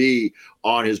 1B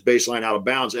on his baseline out of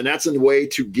bounds. And that's a way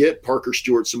to get Parker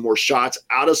Stewart some more shots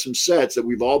out of some sets that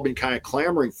we've all been kind of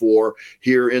clamoring for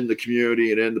here in the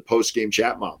community and in the post-game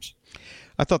chat moms.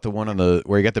 I thought the one on the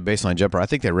where he got the baseline jumper, I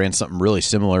think they ran something really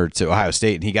similar to Ohio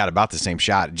State, and he got about the same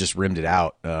shot, and just rimmed it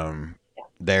out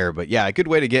there. But yeah, a good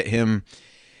way to get him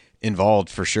involved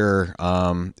for sure.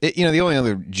 The only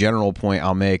other general point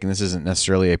I'll make, and this isn't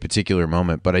necessarily a particular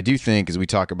moment, but I do think as we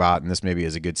talk about, and this maybe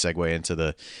is a good segue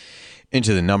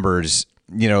into the numbers,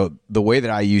 the way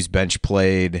that IU's bench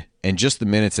played and just the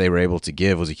minutes they were able to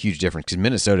give was a huge difference because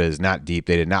Minnesota is not deep.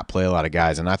 They did not play a lot of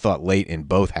guys, and I thought late in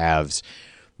both halves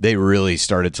they really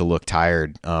started to look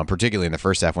tired, particularly in the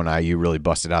first half when IU really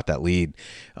busted out that lead.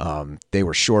 They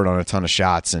were short on a ton of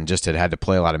shots and just had to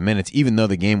play a lot of minutes, even though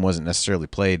the game wasn't necessarily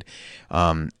played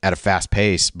at a fast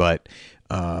pace. But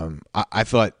I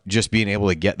thought just being able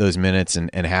to get those minutes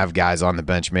and have guys on the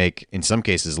bench make, in some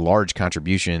cases, large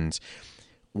contributions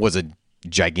was a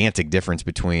gigantic difference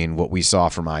between what we saw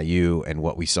from IU and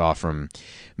what we saw from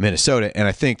Minnesota. And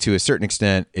I think to a certain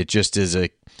extent, it just is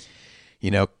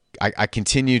I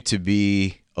continue to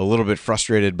be a little bit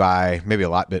frustrated by, maybe a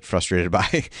lot bit frustrated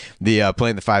by the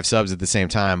playing the 5 subs at the same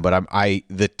time. But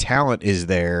the talent is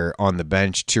there on the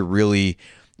bench to really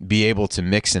be able to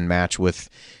mix and match with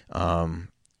some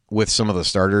of the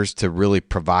starters to really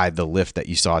provide the lift that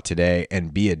you saw today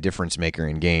and be a difference maker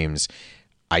in games.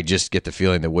 I just get the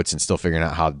feeling that Woodson's still figuring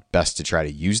out how best to try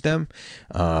to use them.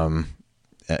 But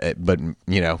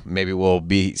maybe we'll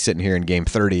be sitting here in game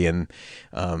 30 and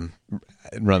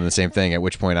run the same thing, at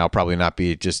which point I'll probably not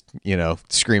be just,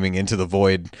 screaming into the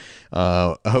void,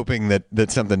 hoping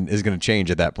that something is going to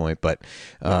change at that point. But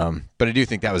I do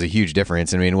think that was a huge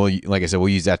difference. I mean, like I said, we'll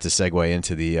use that to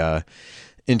segue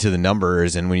into the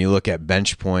numbers. And when you look at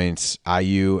bench points,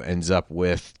 IU ends up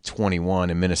with 21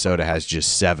 and Minnesota has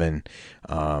just 7.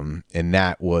 And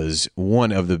that was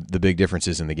one of the big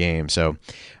differences in the game. So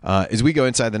as we go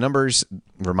inside the numbers,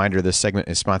 reminder, this segment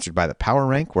is sponsored by the Power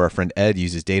Rank, where our friend Ed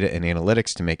uses data and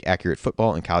analytics to make accurate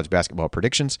football and college basketball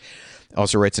predictions.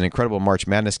 Also writes an incredible March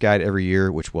Madness guide every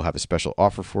year, which we'll have a special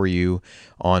offer for you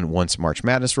on once March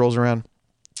Madness rolls around.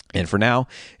 And for now,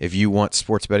 if you want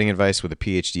sports betting advice with a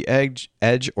PhD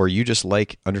edge, or you just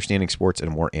like understanding sports at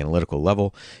a more analytical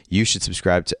level, you should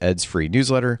subscribe to Ed's free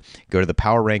newsletter. Go to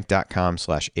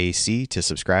thepowerrank.com/AC to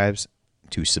subscribe.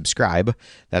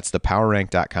 That's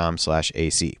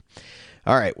thepowerrank.com/AC.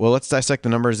 All right, well, let's dissect the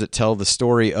numbers that tell the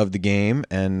story of the game.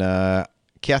 And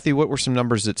Kathy, what were some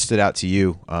numbers that stood out to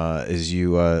you as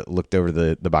you looked over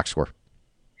the box score?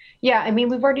 Yeah, I mean,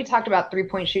 we've already talked about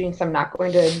 3-point shooting, so I'm not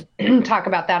going to talk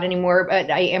about that anymore. But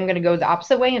I am going to go the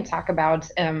opposite way and talk about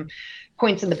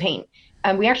points in the paint.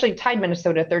 We actually tied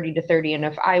Minnesota 30-30, and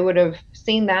if I would have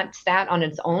seen that stat on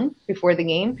its own before the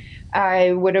game,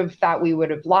 I would have thought we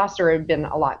would have lost or have been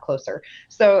a lot closer.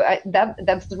 So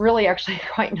that's really actually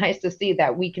quite nice to see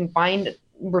that we can find.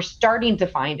 We're starting to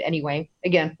find anyway.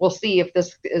 Again, we'll see if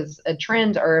this is a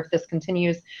trend or if this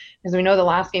continues, because we know the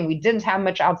last game we didn't have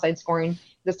much outside scoring.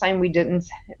 This time we didn't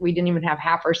even have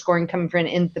half our scoring coming from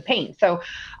in the paint. So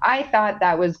I thought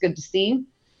that was good to see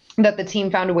that the team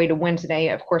found a way to win today.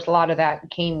 Of course, a lot of that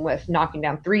came with knocking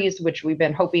down threes, which we've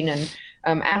been hoping and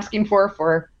asking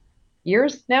for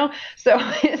years now. So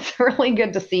it's really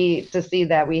good to see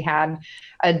that we had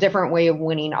a different way of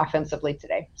winning offensively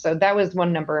today. So that was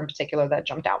one number in particular that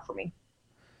jumped out for me.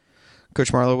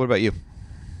 Coach Marlowe, what about you?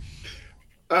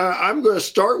 I'm going to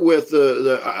start with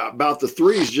about the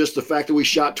threes, just the fact that we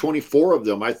shot 24 of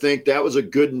them. I think that was a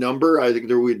good number. I think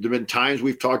there have been times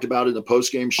we've talked about in the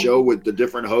postgame show with the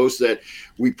different hosts that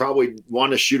we probably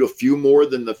want to shoot a few more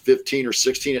than the 15 or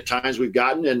 16 at times we've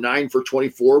gotten, and 9 for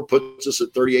 24 puts us at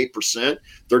 38%,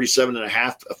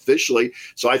 37.5 officially.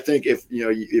 So I think if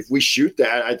we shoot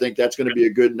that, I think that's going to be a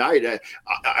good night.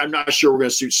 I'm not sure we're going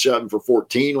to shoot 7 for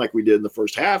 14 like we did in the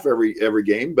first half every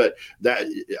game, but that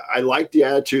I like the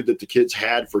attitude that the kids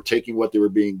had for taking what they were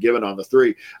being given on the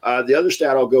three. The other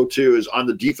stat I'll go to is on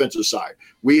the defensive side.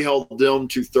 We held them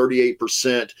to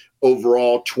 38%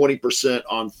 overall, 20%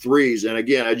 on threes. And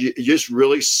again, you just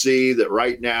really see that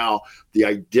right now the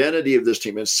identity of this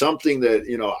team is something that,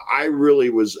 I really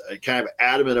was kind of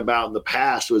adamant about in the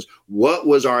past was what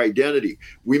was our identity?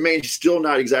 We may still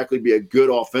not exactly be a good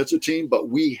offensive team, but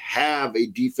we have a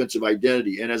defensive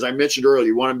identity. And as I mentioned earlier,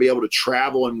 you want to be able to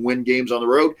travel and win games on the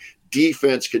road.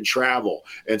 Defense can travel.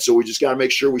 And so we just got to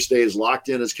make sure we stay as locked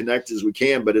in, as connected as we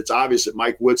can. But it's obvious that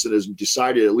Mike Woodson has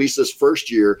decided, at least this first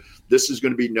year, this is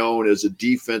going to be known as a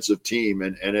defensive team.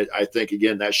 And I think,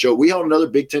 again, that showed. We held another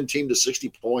Big Ten team to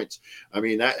 60 points. I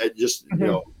mean, that just,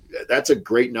 that's a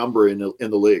great number in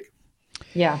the league.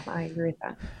 Yeah, I agree with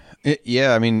that.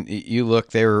 Yeah, I mean, you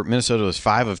look there. Minnesota was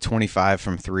 5 of 25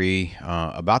 from 3,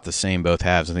 about the same both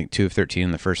halves. I think 2 of 13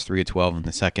 in the first, 3 of 12 in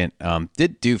the second.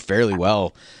 Did do fairly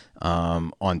well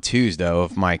on Tuesday.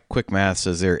 If my quick math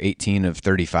says they're 18 of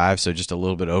 35, so just a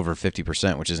little bit over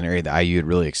 50%, which is an area that IU had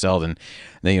really excelled in.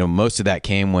 Then, most of that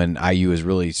came when IU was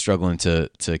really struggling to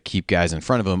keep guys in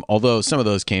front of them, although some of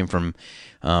those came from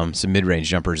some mid-range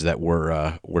jumpers that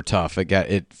were tough.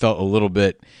 It felt a little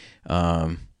bit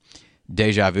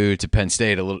deja vu to Penn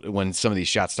State when some of these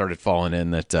shots started falling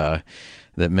in that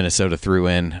Minnesota threw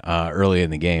in early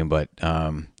in the game. But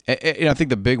I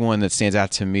think the big one that stands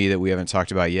out to me that we haven't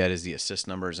talked about yet is the assist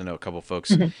numbers. I know a couple of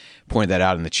folks pointed that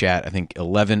out in the chat. I think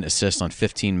 11 assists on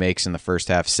 15 makes in the first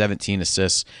half, 17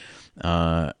 assists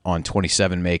on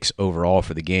 27 makes overall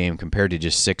for the game, compared to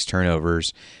just 6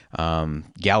 turnovers.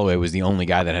 Galloway was the only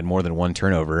guy that had more than 1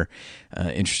 turnover,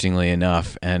 interestingly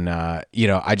enough. And,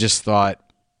 I just thought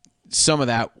some of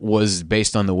that was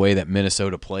based on the way that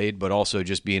Minnesota played, but also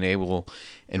just being able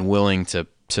and willing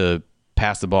to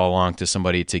pass the ball along to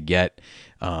somebody to get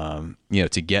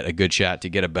a good shot, to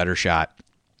get a better shot.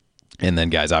 And then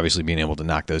guys obviously being able to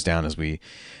knock those down as we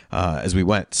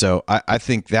went. So I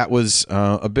think that was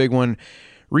a big one.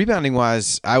 Rebounding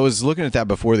wise, I was looking at that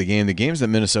before the game. The games that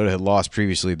Minnesota had lost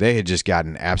previously, they had just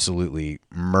gotten absolutely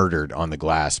murdered on the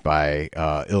glass by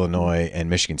Illinois and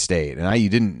Michigan State. And IU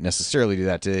didn't necessarily do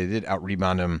that today. They did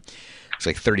out-rebound them. It's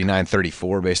like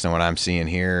 39-34 based on what I'm seeing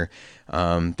here.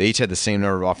 They each had the same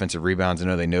number of offensive rebounds. I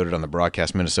know they noted on the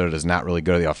broadcast Minnesota does not really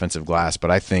go to the offensive glass,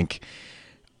 but I think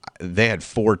they had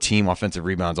 4 team offensive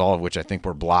rebounds, all of which I think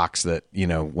were blocks that,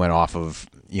 went off of,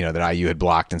 that IU had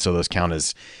blocked. And so those count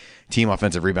as team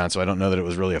offensive rebounds. So I don't know that it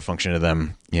was really a function of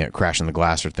them, crashing the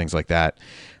glass or things like that.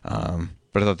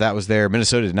 But I thought that was there.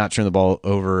 Minnesota did not turn the ball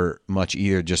over much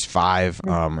either, just 5.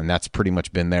 And that's pretty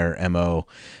much been their MO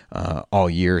all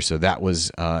year. So that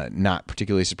was not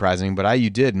particularly surprising. But IU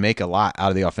did make a lot out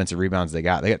of the offensive rebounds they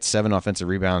got. They got 7 offensive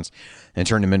rebounds and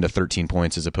turned them into 13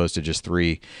 points as opposed to just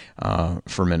 3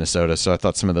 for Minnesota. So I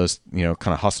thought some of those,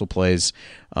 kind of hustle plays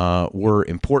were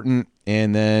important.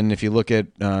 And then if you look at,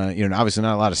 obviously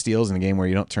not a lot of steals in the game where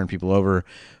you don't turn people over.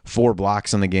 4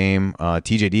 blocks in the game.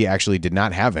 TJD actually did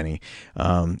not have any.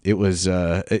 It was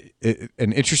an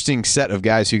interesting set of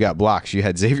guys who got blocks. You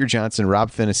had Xavier Johnson,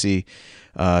 Rob Finney,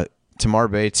 Tamar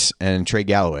Bates, and Trey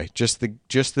Galloway. Just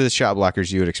the shot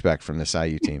blockers you would expect from this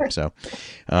IU team. So,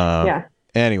 yeah.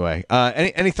 Anyway,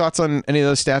 any thoughts on any of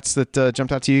those stats that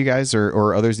jumped out to you guys,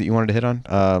 or others that you wanted to hit on?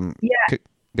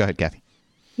 Go ahead, Kathy.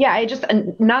 Yeah, I just,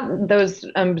 not those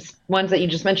ones that you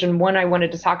just mentioned. One I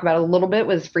wanted to talk about a little bit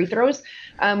was free throws.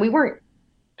 We weren't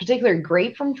particularly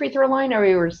great from free throw line, or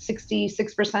we were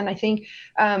 66%, I think.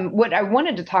 What I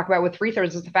wanted to talk about with free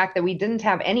throws is the fact that we didn't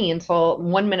have any until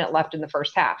 1 minute left in the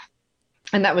first half.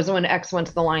 And that was when X went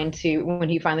to the line when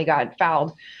he finally got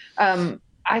fouled.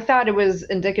 I thought it was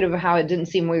indicative of how it didn't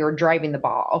seem we were driving the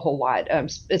ball a whole lot,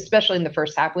 especially in the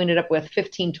first half. We ended up with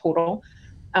 15 total.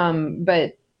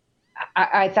 But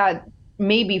I thought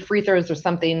maybe free throws was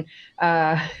something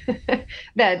that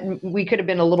we could have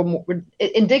been a little more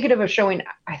indicative of showing.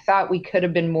 I thought we could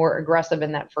have been more aggressive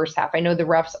in that first half. I know the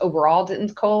refs overall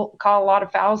didn't call a lot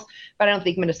of fouls, but I don't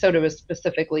think Minnesota was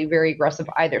specifically very aggressive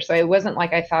either. So it wasn't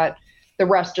like I thought the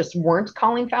refs just weren't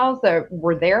calling fouls that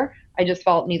were there. I just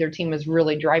felt neither team was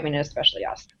really driving it, especially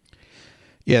us.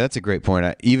 Yeah, that's a great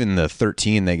point. Even the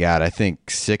 13 they got, I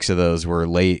think 6 of those were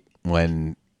late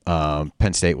when when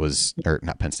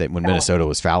Minnesota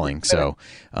was fouling. So,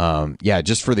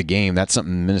 just for the game, that's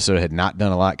something Minnesota had not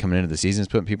done a lot coming into the season, is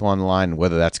putting people on the line,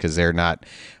 whether that's because they're not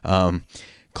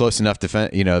close enough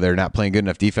defense, they're not playing good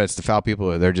enough defense to foul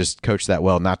people, or they're just coached that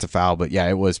well not to foul. But yeah,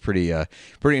 it was pretty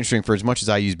interesting for as much as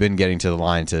IU's been getting to the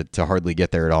line to hardly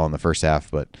get there at all in the first half.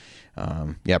 But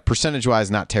percentage-wise,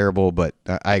 not terrible, but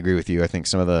I agree with you. I think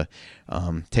some of the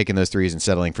taking those threes and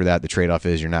settling for that, the trade-off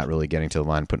is you're not really getting to the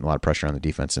line, putting a lot of pressure on the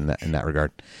defense in that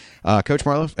regard. Coach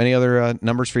Marlowe, any other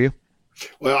numbers for you?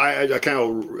 Well, I kind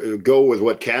of go with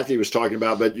what Kathy was talking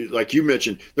about, but like you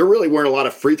mentioned, there really weren't a lot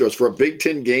of free throws. For a Big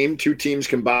Ten game, 2 teams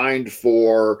combined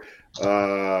for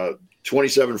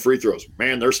 27 free throws.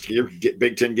 Man, there's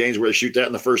Big Ten games where they shoot that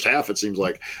in the first half, it seems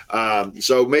like.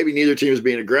 So maybe neither team is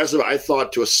being aggressive. I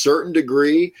thought to a certain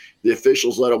degree the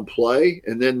officials let them play,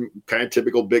 and then kind of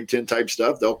typical Big Ten type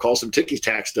stuff, they'll call some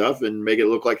ticky-tack stuff and make it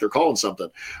look like they're calling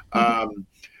something.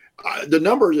 The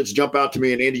numbers that jump out to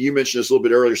me, and Andy, you mentioned this a little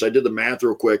bit earlier, so I did the math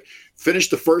real quick. Finished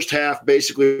the first half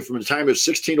basically from the time it was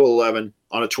 16-11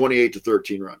 on a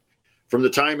 28-13 run. From the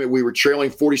time that we were trailing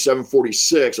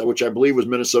 47-46, which I believe was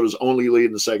Minnesota's only lead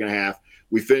in the second half,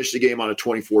 we finished the game on a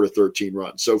 24-13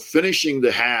 run. So finishing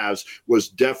the halves was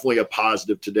definitely a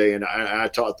positive today, and I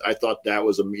thought that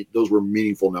was those were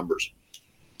meaningful numbers.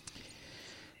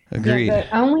 Agreed.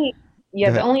 The only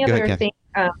other thing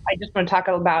I just want to talk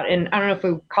about, and I don't know if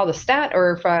we call the stat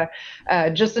or if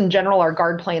just in general, our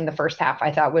guard play in the first half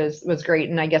I thought was great.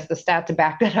 And I guess the stat to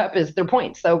back that up is their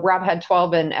points. So Rob had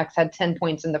 12 and X had 10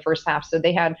 points in the first half. So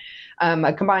they had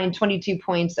a combined 22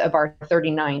 points of our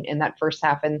 39 in that first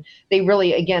half. And they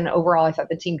really, again, overall, I thought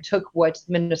the team took what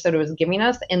Minnesota was giving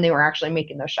us and they were actually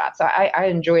making those shots. So I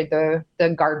enjoyed the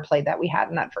guard play that we had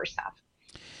in that first half.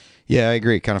 Yeah, I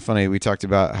agree. Kind of funny. We talked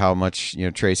about how much,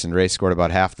 Trace and Ray scored about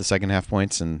half the second half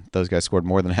points, and those guys scored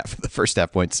more than half of the first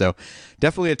half points. So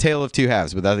definitely a tale of two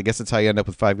halves. But I guess that's how you end up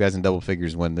with five guys in double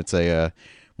figures when it's a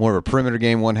more of a perimeter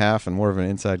game one half and more of an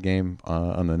inside game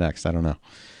on the next. I don't know.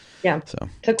 Yeah. So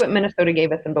took what Minnesota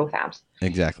gave us in both halves.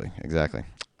 Exactly.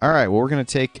 All right. Well, we're going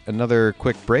to take another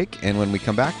quick break, and when we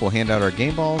come back, we'll hand out our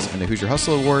game balls and the Hoosier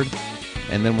Hustle Award.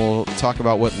 And then we'll talk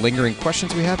about what lingering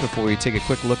questions we have before we take a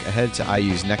quick look ahead to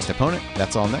IU's next opponent.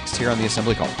 That's all next here on the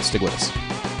Assembly Call. Stick with us.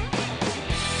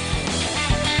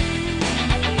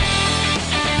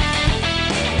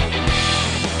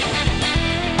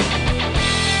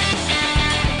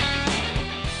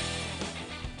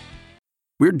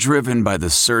 We're driven by the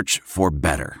search for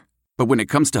better. But when it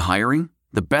comes to hiring,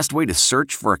 the best way to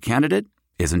search for a candidate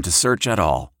isn't to search at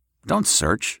all. Don't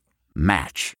search.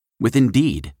 Match with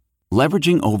Indeed.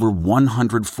 Leveraging over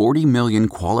 140 million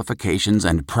qualifications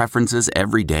and preferences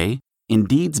every day,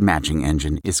 Indeed's matching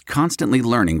engine is constantly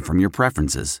learning from your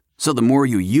preferences. So the more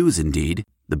you use Indeed,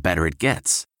 the better it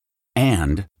gets.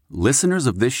 And listeners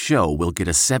of this show will get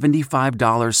a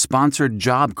 $75 sponsored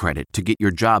job credit to get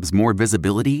your jobs more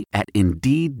visibility at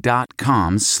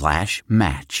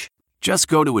Indeed.com/match. Just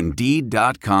go to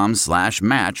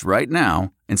Indeed.com/match right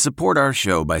now and support our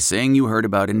show by saying you heard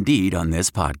about Indeed on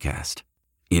this podcast.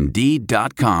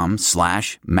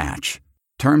 Indeed.com/match.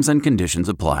 Terms and conditions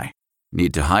apply.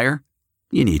 Need to hire?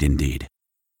 You need Indeed.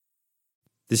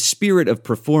 The spirit of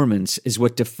performance is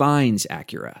what defines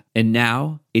Acura, and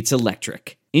now it's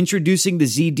electric. Introducing the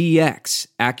ZDX,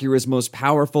 Acura's most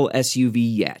powerful SUV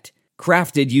yet.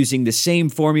 Crafted using the same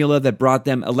formula that brought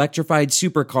them electrified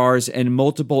supercars and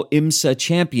multiple IMSA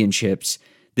championships,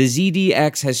 the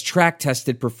ZDX has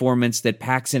track-tested performance that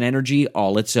packs an energy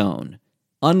all its own.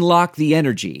 Unlock the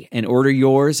energy and order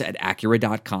yours at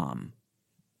Acura.com.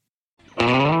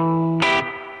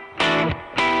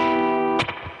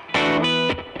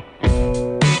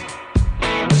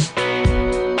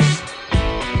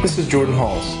 This is Jordan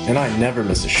Halls, and I never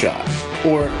miss a shot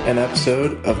or an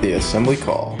episode of the Assembly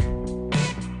Call.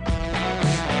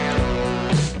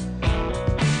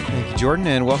 Jordan,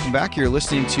 and welcome back. You're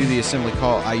listening to the Assembly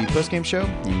Call IU Postgame Show.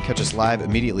 You can catch us live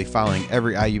immediately following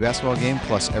every IU basketball game,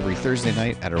 plus every Thursday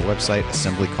night at our website,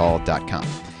 assemblycall.com.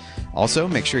 Also,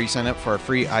 make sure you sign up for our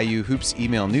free IU Hoops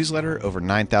email newsletter. Over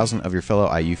 9,000 of your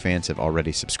fellow IU fans have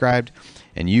already subscribed,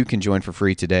 and you can join for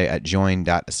free today at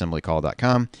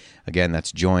join.assemblycall.com. Again,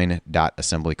 that's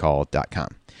join.assemblycall.com.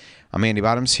 I'm Andy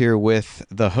Bottoms here with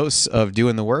the hosts of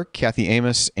Doing the Work, Kathy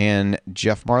Amos and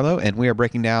Jeff Marlowe, and we are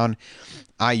breaking down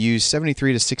IU's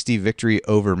 73-60 victory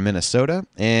over Minnesota.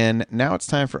 And now it's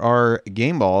time for our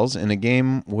game balls in a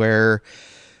game where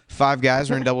five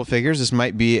guys are in double figures. This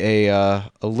might be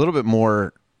a little bit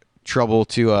more trouble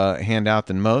to hand out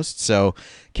than most. So,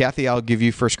 Kathy, I'll give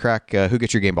you first crack. Who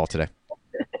gets your game ball today?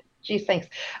 Geez, thanks.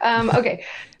 Okay.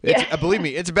 Believe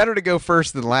me, it's better to go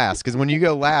first than last, because when you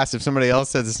go last, if somebody else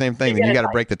says the same thing, then you got to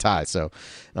break the tie. So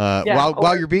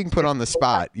while you're being put on the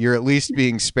spot, you're at least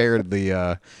being spared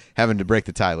the having to break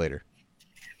the tie later.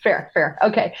 Fair.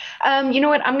 Okay. You know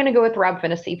what? I'm going to go with Rob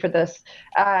Finney for this.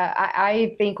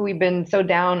 I think we've been so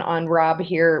down on Rob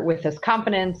here with his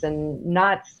confidence and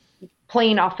not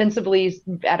playing offensively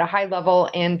at a high level.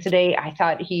 And today I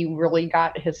thought he really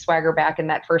got his swagger back in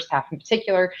that first half in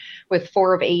particular with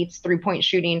 4 of 8 3-point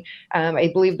shooting.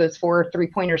 I believe those 4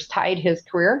 3-pointers tied his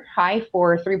career high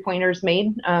for 3-pointers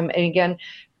made. And again,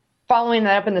 following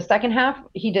that up in the second half,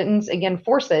 he didn't, again,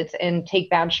 force it and take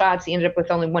bad shots. He ended up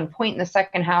with only 1 point in the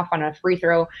second half on a free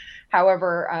throw.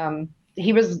 However,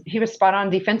 he was spot on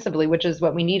defensively, which is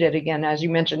what we needed. Again, as you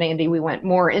mentioned, Andy, we went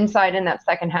more inside in that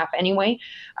second half anyway,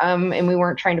 and we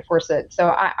weren't trying to force it. So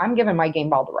I'm giving my game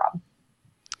ball to Rob.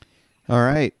 All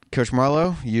right. Coach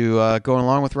Marlowe, you going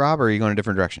along with Rob, or are you going a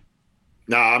different direction?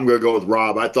 No, I'm going to go with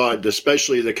Rob. I thought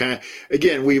especially the kind of,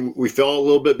 again, we fell a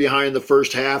little bit behind the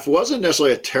first half. It wasn't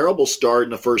necessarily a terrible start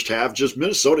in the first half. Just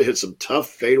Minnesota hit some tough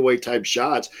fadeaway type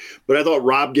shots. But I thought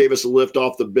Rob gave us a lift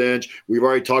off the bench. We've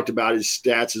already talked about his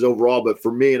stats, his overall. But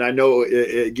for me, and I know,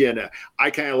 again, I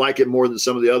kind of like it more than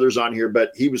some of the others on here,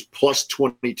 but he was plus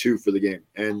 22 for the game.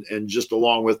 And just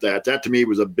along with that to me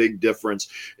was a big difference.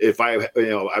 If I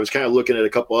was kind of looking at a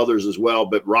couple others as well,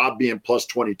 but Rob being plus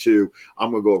 22,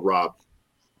 I'm going to go with Rob.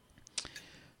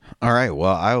 All right.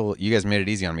 Well, you guys made it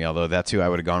easy on me, although that's who I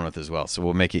would have gone with as well. So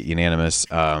we'll make it unanimous.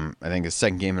 I think the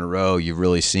second game in a row, you've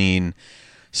really seen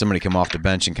somebody come off the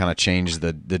bench and kind of change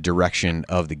the direction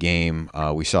of the game.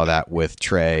 We saw that with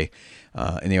Trey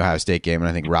in the Ohio State game, and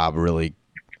I think Rob really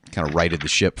kind of righted the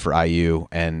ship for IU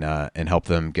and helped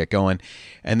them get going.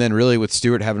 And then really with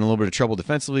Stewart having a little bit of trouble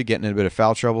defensively, getting in a bit of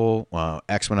foul trouble.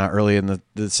 X went out early in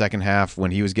the second half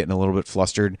when he was getting a little bit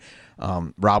flustered.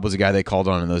 Rob was a guy they called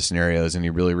on in those scenarios, and he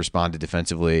really responded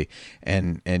defensively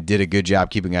and did a good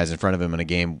job keeping guys in front of him in a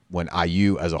game when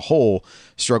IU as a whole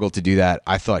struggled to do that.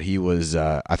 I thought he was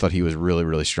really,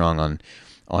 really strong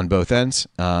on both ends.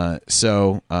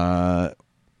 So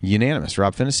unanimous.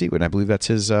 Rob Finney, and I believe that's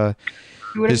his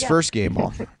first game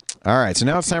ball. All right, so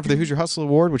now it's time for the Hoosier Hustle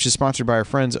Award, which is sponsored by our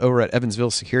friends over at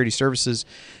Evansville Security Services,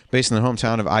 based in the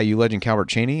hometown of IU legend Calvert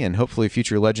Chaney and hopefully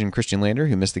future legend Christian Lander,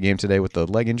 who missed the game today with the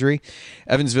leg injury.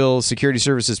 Evansville Security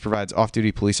Services provides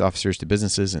off-duty police officers to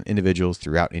businesses and individuals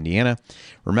throughout Indiana.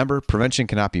 Remember, prevention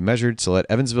cannot be measured, so let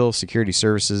Evansville Security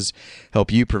Services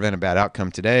help you prevent a bad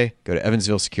outcome today. Go to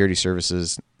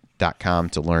evansvillesecurityservices.com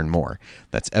to learn more.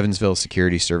 That's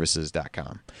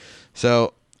evansvillesecurityservices.com.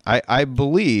 So I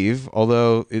believe,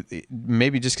 although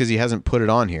maybe just because he hasn't put it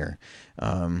on here,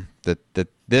 that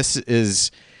this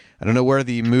is, I don't know where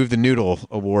the Move the Noodle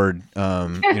Award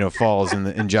falls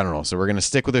in general. So we're going to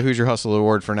stick with the Hoosier Hustle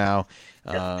Award for now,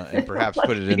 and perhaps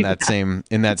put it in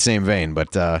that same vein.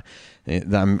 But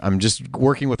I'm just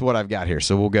working with what I've got here,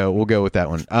 so we'll go with that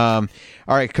one. All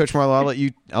right, Coach Marlowe, I'll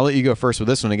let you go first with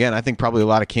this one. Again, I think probably a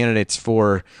lot of candidates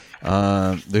for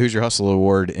the Hoosier Hustle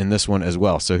Award in this one as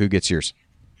well. So who gets yours?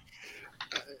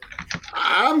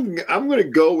 I'm going to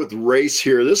go with Race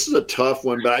here. This is a tough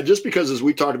one, but just because, as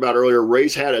we talked about earlier,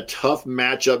 Race had a tough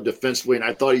matchup defensively, and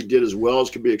I thought he did as well as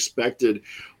could be expected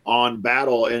on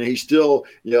Battle. And he still,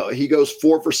 he goes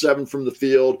 4 for 7 from the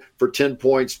field for 10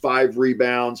 points, 5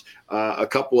 rebounds, a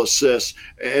couple assists.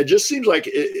 It just seems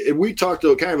like we talked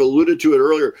to, kind of alluded to it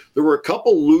earlier. There were a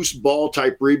couple loose ball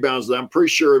type rebounds that I'm pretty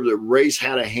sure that Race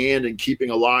had a hand in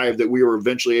keeping alive that we were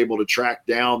eventually able to track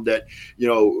down that,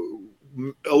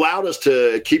 allowed us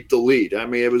to keep the lead. I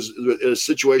mean, it was a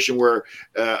situation where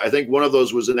I think one of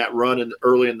those was in that run in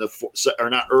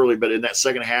not early, but in that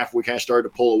second half, we kind of started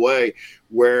to pull away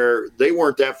where they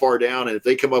weren't that far down. And if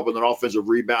they come up with an offensive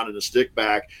rebound and a stick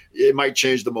back, it might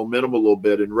change the momentum a little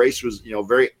bit. And Race was,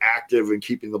 very active in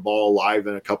keeping the ball alive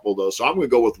in a couple of those. So I'm going to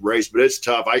go with Race, but it's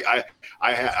tough. I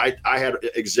had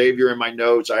Xavier in my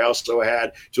notes. I also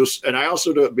had to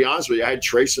be honest with you, I had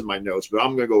Trace in my notes, but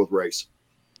I'm going to go with Race.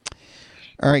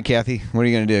 All right, Kathy, what are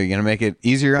you going to do? You going to make it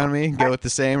easier on me? Go with the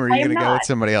same, or are you going to go with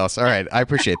somebody else? All right, I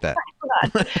appreciate that.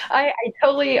 I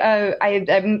totally.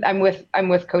 I'm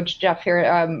with Coach Jeff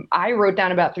here. I wrote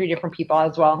down about 3 different people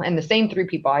as well, and the same 3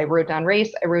 people. I wrote down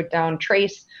Race. I wrote down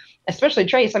Trace, especially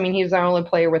Trace. I mean, he's our only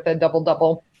player with a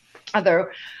double-double. Although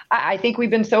I think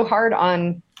we've been so hard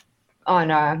on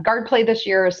guard play this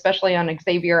year, especially on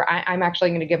Xavier. I'm actually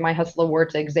going to give my Hustle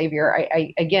Award to Xavier.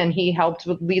 Again, he helped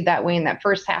lead that way in that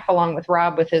first half along with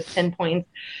Rob with his 10 points.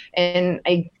 And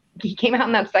he came out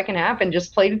in that second half and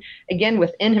just played again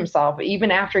within himself,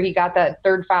 even after he got that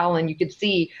third foul. And you could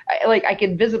see, I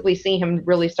could visibly see him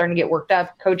really starting to get worked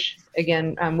up. Coach,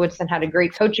 again, Woodson had a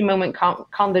great coaching moment,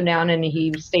 calmed him down, and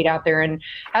he stayed out there and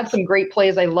had some great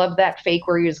plays. I love that fake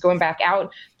where he was going back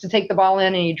out to take the ball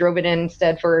in, and he drove it in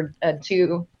instead for a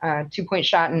two-point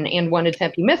shot and 1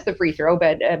 attempt. He missed the free throw,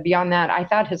 but beyond that, I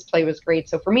thought his play was great.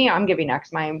 So for me, I'm giving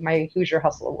X my Hoosier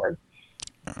Hustle Award.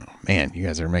 Oh, man, you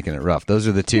guys are making it rough. Those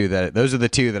are the two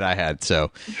that I had.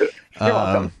 So,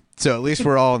 so at least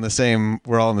we're all in the same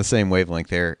wavelength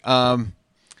there. I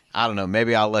don't know.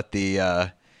 Maybe I'll let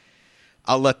the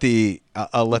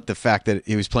fact that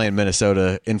he was playing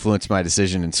Minnesota influence my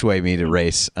decision and sway me to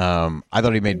Race. I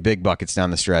thought he made big buckets down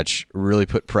the stretch, really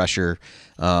put pressure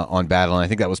on Battle, and I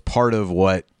think that was part of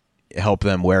what helped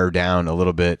them wear down a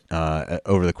little bit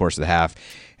over the course of the half.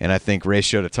 And I think Race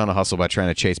showed a ton of hustle by trying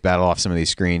to chase Battle off some of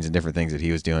these screens and different things that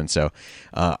he was doing. So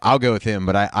I'll go with him,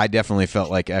 but I definitely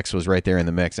felt like X was right there in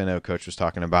the mix. I know Coach was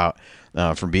talking about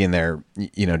from being there,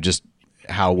 just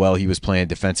how well he was playing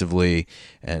defensively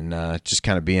and just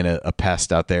kind of being a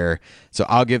pest out there. So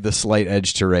I'll give the slight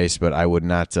edge to Race, but I would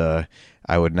not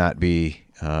be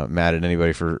mad at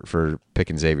anybody for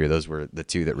picking Xavier. Those were the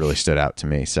 2 that really stood out to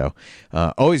me. So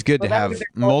always good to have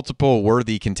multiple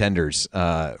worthy contenders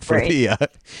for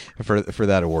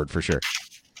that award for sure.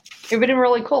 would have been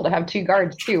really cool to have two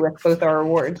guards too with both our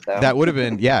awards. So that would have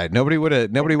been, yeah. Nobody would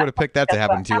have picked that to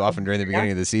happen too often during the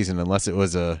beginning of the season, unless it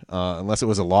was a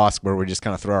loss where we just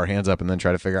kind of throw our hands up and then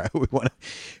try to figure out who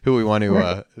we want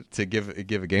to give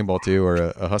a game ball to, or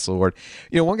a hustle award.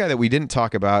 One guy that we didn't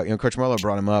talk about, Coach Marlowe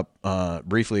brought him up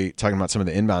briefly, talking about some of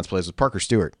the inbounds plays, was Parker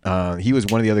Stewart. He was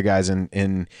one of the other guys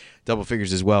in double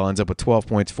figures as well. Ends up with 12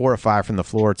 points, 4 of 5 from the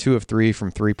floor, 2 of 3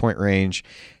 from 3-point range.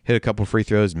 Hit a couple free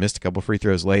throws, missed a couple free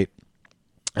throws late.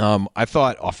 I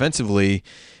thought offensively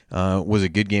was a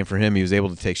good game for him. He was able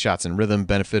to take shots in rhythm,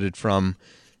 benefited from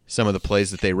some of the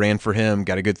plays that they ran for him,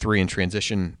 got a good 3 in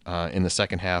transition in the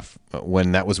second half,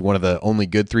 when that was one of the only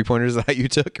good 3-pointers that you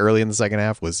took early in the second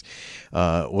half was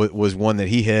one that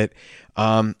he hit.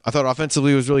 I thought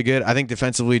offensively was really good. I think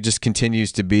defensively just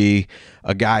continues to be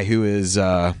a guy who is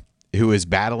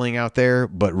battling out there,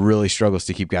 but really struggles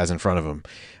to keep guys in front of him,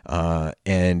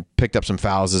 and picked up some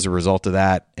fouls as a result of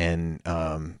that, and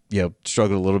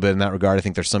struggled a little bit in that regard. I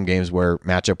think there's some games where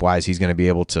matchup wise he's going to be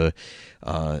able to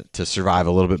survive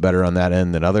a little bit better on that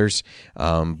end than others.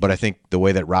 But I think the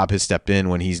way that Rob has stepped in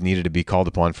when he's needed to be called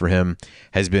upon for him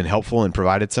has been helpful and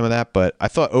provided some of that. But I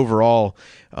thought overall,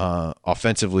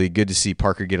 offensively, good to see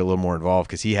Parker get a little more involved,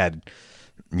 because he had,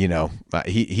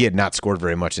 he had not scored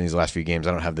very much in these last few games.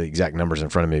 I don't have the exact numbers in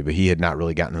front of me, but he had not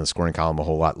really gotten in the scoring column a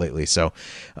whole lot lately. So,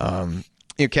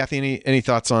 Kathy, any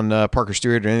thoughts on Parker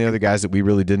Stewart or any other guys that we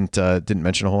really didn't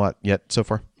mention a whole lot yet so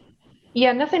far?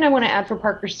 Yeah, nothing I want to add for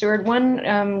Parker Stewart.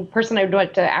 One person I'd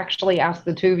like to actually ask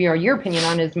the two of you or your opinion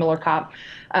on is Miller Kopp.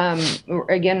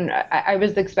 Again, I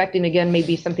was expecting,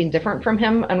 maybe something different from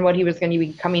him on what he was going to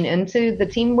be coming into the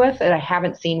team with that I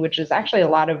haven't seen, which is actually a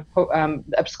lot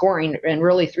of scoring and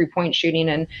really 3-point shooting,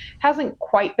 and hasn't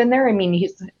quite been there. I mean,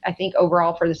 I think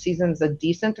overall for the season is a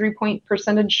decent 3-point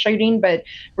percentage shooting, but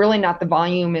really not the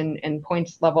volume and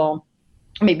points level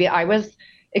maybe I was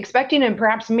expecting, and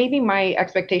perhaps maybe my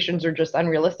expectations are just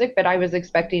unrealistic, but I was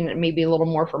expecting maybe a little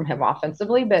more from him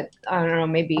offensively. But I don't know,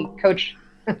 maybe Coach,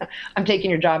 I'm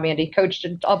taking your job, Andy. Coach,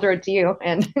 I'll throw it to you.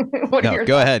 And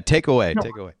go ahead. Take away.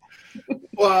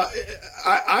 Well,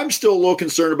 I'm still a little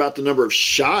concerned about the number of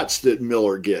shots that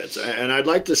Miller gets. And I'd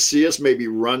like to see us maybe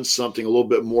run something a little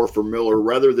bit more for Miller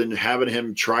rather than having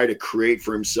him try to create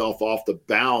for himself off the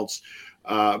bounce.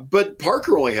 But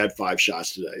Parker only had 5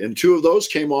 shots today, and 2 of those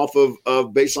came off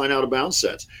of baseline out of bounds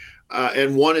sets.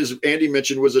 And one, as Andy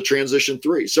mentioned, was a transition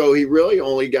 3. So he really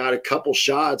only got a couple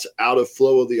shots out of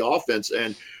flow of the offense.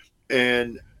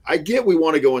 And I get we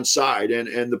want to go inside,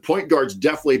 and the point guards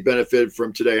definitely benefited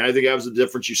from today. And I think that was the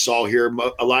difference you saw here.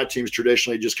 A lot of teams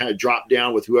traditionally just kind of drop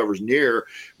down with whoever's near.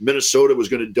 Minnesota was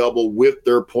going to double with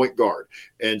their point guard.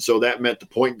 And so that meant the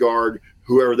point guard,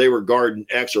 whoever they were guarding,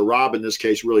 X or Rob in this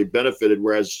case, really benefited,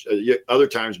 whereas other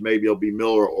times maybe it'll be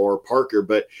Miller or Parker.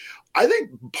 But I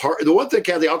think the one thing,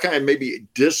 Kathy, I'll kind of maybe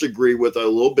disagree with a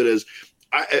little bit is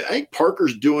I think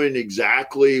Parker's doing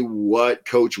exactly what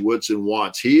Coach Woodson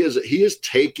wants. He is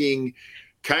taking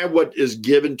kind of what is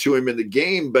given to him in the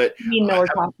game, but Miller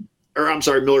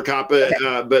Kopp,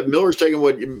 but Miller's taking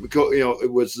what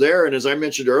was there. And as I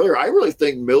mentioned earlier, I really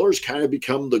think Miller's kind of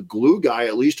become the glue guy,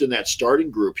 at least in that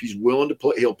starting group. He's willing to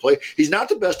play. He'll play. He's not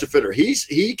the best defender.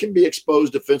 He can be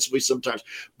exposed defensively sometimes,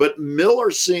 but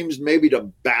Miller seems maybe to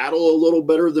battle a little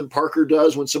better than Parker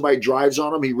does. When somebody drives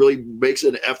on him, he really makes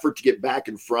an effort to get back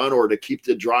in front or to keep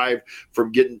the drive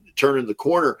from turning the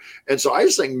corner. And so I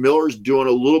just think Miller's doing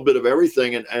a little bit of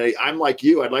everything. And I'm like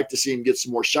you. I'd like to see him get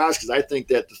some more shots, because I think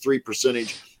that the 3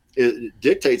 percentage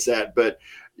dictates that. But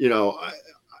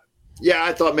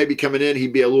I thought maybe coming in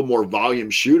he'd be a little more volume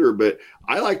shooter, but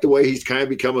I like the way he's kind of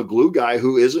become a glue guy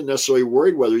who isn't necessarily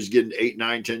worried whether he's getting 8,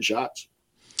 9, 10 shots.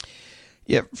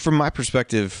 Yeah, from my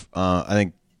perspective, I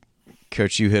think,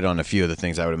 Coach, you hit on a few of the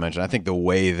things I would have mentioned. I think the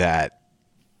way that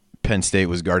Penn State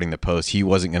was guarding the post, he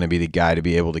wasn't going to be the guy to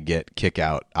be able to get kick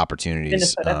out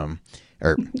opportunities.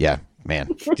 Man,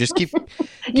 just keep you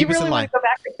us really in line. Want to go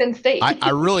back to Penn State? I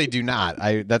really do not.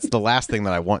 That's the last thing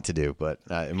that I want to do, but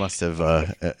it must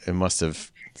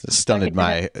have stunted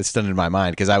my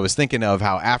mind, because I was thinking of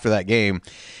how after that game,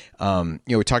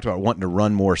 we talked about wanting to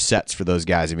run more sets for those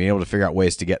guys and being able to figure out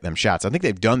ways to get them shots. I think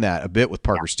they've done that a bit with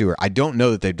Parker Stewart. I don't know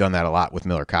that they've done that a lot with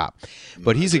Miller Kopp,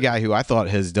 but he's a guy who I thought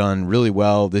has done really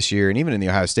well this year, and even in the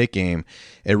Ohio State game,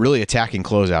 at really attacking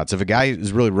closeouts. If a guy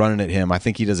is really running at him, I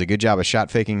think he does a good job of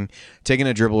shot faking, taking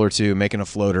a dribble or two, making a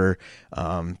floater.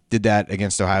 Did that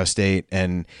against Ohio State,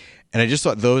 and I just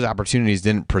thought those opportunities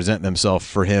didn't present themselves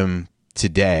for him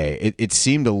today. It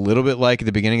seemed a little bit like at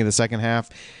the beginning of the second half,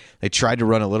 they tried to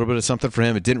run a little bit of something for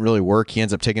him. It didn't really work. He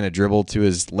ends up taking a dribble to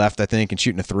his left, I think, and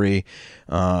shooting a 3.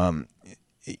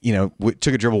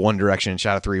 took a dribble one direction and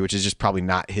shot a three, which is just probably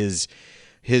not his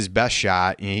best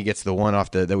shot. He gets the one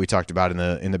off that we talked about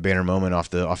in the banner moment off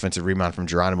the offensive rebound from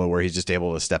Geronimo, where he's just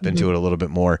able to step into it a little bit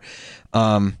more.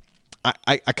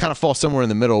 I kind of fall somewhere in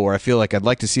the middle where I feel like I'd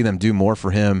like to see them do more for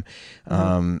him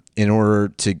in order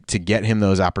to get him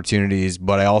those opportunities.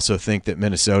 But I also think that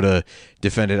Minnesota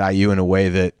defended IU in a way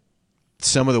that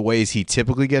some of the ways he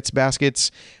typically gets baskets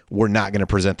were not going to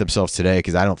present themselves today,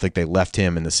 because I don't think they left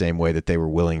him in the same way that they were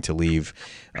willing to leave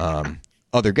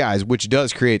other guys, which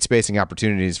does create spacing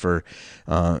opportunities for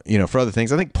other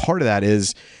things. I think part of that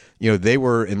is, they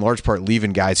were in large part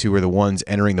leaving guys who were the ones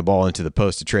entering the ball into the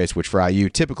post to Trace, which for IU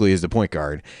typically is the point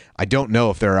guard. I don't know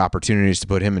if there are opportunities to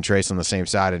put him and Trace on the same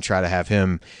side and try to have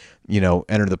him,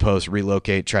 enter the post,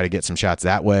 relocate, try to get some shots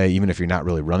that way, even if you're not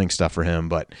really running stuff for him.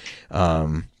 But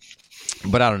I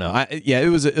don't know.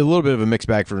 It was a little bit of a mixed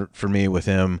bag for me with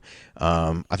him.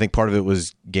 I think part of it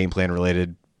was game plan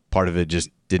related. Part of it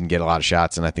just didn't get a lot of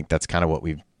shots, and I think that's kind of what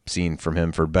we've seen from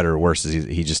him, for better or worse, is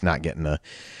he's just not getting a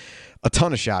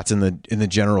ton of shots in the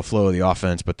general flow of the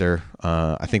offense. But there,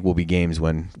 I think, will be games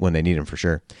when they need him for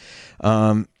sure.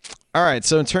 All right.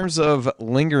 So in terms of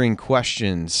lingering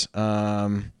questions,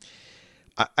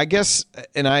 I guess,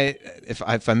 and if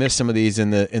I missed some of these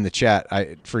in the chat,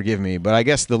 forgive me, but I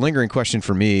guess the lingering question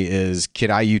for me is,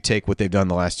 could IU take what they've done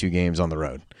the last two games on the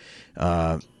road?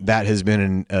 That has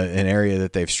been an area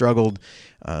that they've struggled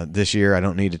this year. I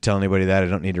don't need to tell anybody that. I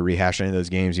don't need to rehash any of those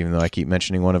games, even though I keep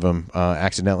mentioning one of them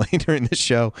accidentally during this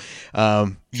show.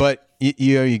 But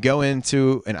you go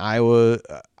into an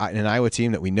Iowa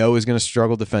team that we know is going to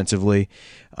struggle defensively.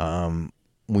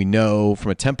 We know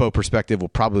from a tempo perspective will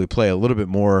probably play a little bit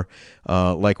more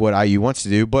like what IU wants to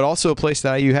do, but also a place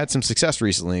that IU had some success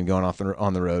recently in going off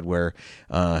on the road, where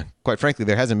quite frankly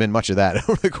there hasn't been much of that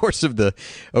over the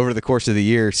course of the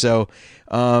year. So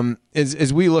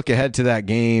as we look ahead to that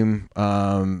game,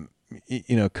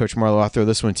 Coach Marlowe, I'll throw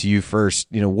this one to you first.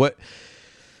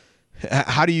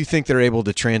 How do you think they're able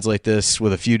to translate this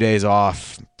with a few days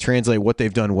off, translate what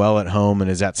they've done well at home,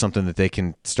 and is that something that they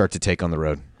can start to take on the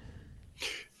road?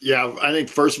 Yeah, I think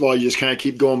first of all, you just kind of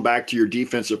keep going back to your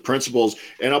defensive principles,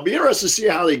 and I'll be interested to see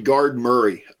how they guard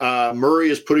Murray.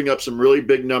 Murray is putting up some really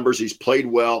big numbers. He's played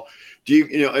well. Do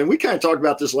you and we kind of talked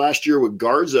about this last year with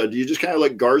Garza. Do you just kind of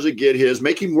let Garza get his,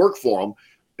 make him work for him,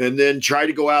 and then try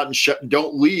to go out and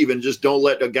don't leave, and just don't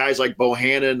let the guys like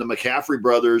Bohannon and the McCaffrey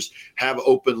brothers have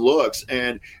open looks.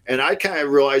 And I kind of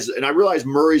realize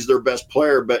Murray's their best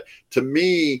player, but to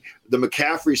me, the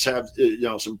McCaffreys have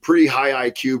some pretty high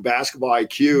IQ, basketball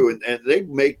IQ, and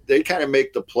they kind of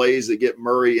make the plays that get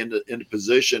Murray into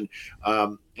position.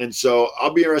 And so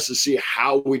I'll be interested to see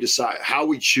how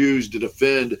we choose to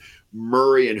defend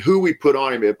Murray and who we put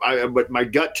on him. But my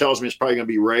gut tells me it's probably going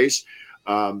to be Race.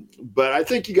 But I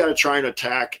think you got to try and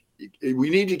attack. We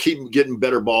need to keep getting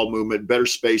better ball movement, better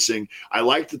spacing. I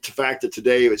like the fact that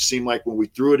today it seemed like when we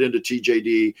threw it into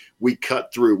TJD, we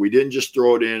cut through. We didn't just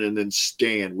throw it in and then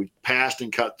stand. We passed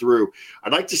and cut through.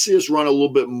 I'd like to see us run a little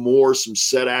bit more, some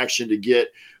set action to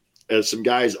get some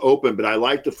guys open. But I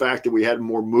like the fact that we had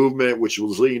more movement, which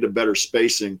was leading to better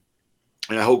spacing.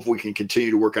 And I hope we can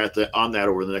continue to work on that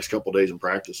over the next couple of days in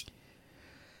practice.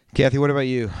 Kathy, what about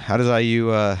you? How does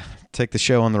IU take the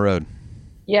show on the road?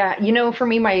 Yeah, for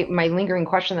me, my lingering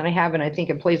question that I have, and I think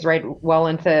it plays right well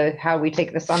into how we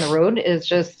take this on the road, is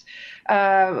just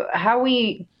how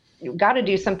we got to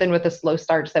do something with the slow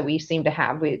starts that we seem to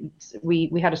have.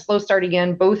 We had a slow start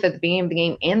again, both at the beginning of the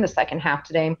game and the second half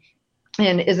today.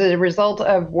 And is it a result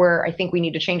of where I think we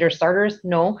need to change our starters?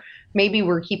 No. Maybe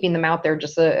we're keeping them out there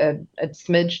just a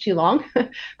smidge too long,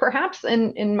 perhaps,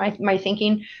 in my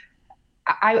thinking.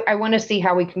 I want to see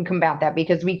how we can combat that,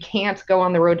 because we can't go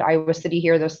on the road to Iowa City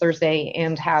here this Thursday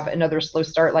and have another slow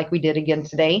start like we did again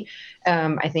today.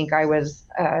 I think I was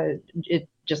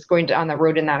just going on the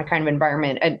road in that kind of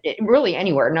environment, really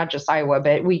anywhere, not just Iowa,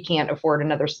 but we can't afford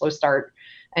another slow start.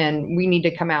 And we need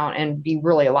to come out and be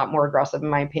really a lot more aggressive, in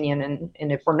my opinion.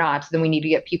 And if we're not, then we need to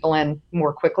get people in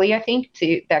more quickly, I think,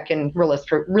 that can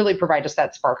really provide us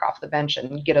that spark off the bench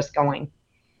and get us going.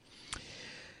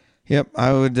 Yep,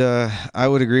 I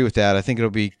would agree with that. I think it'll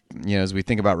be, as we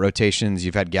think about rotations,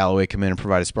 you've had Galloway come in and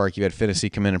provide a spark. You had Finney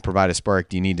come in and provide a spark.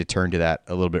 Do you need to turn to that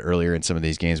a little bit earlier in some of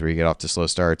these games where you get off to slow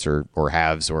starts or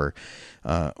halves or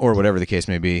whatever the case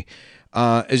may be?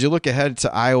 As you look ahead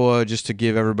to Iowa, just to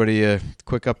give everybody a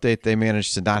quick update, they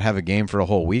managed to not have a game for a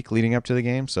whole week leading up to the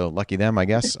game, so lucky them, I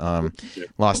guess.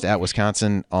 Lost at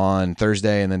Wisconsin on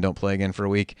Thursday and then don't play again for a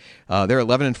week. They're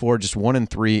 11-4, just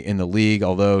 1-3 in the league,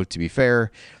 although, to be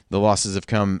fair, The losses have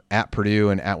come at Purdue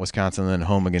and at Wisconsin, and then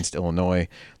home against Illinois.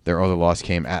 Their other loss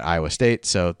came at Iowa State.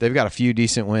 So they've got a few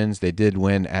decent wins. They did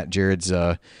win at Jared's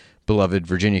beloved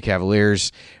Virginia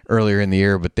Cavaliers earlier in the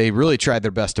year, but they really tried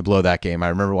their best to blow that game. I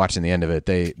remember watching the end of it.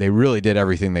 They really did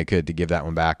everything they could to give that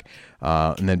one back.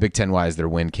 And then Big Ten-wise, their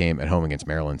win came at home against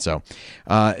Maryland. So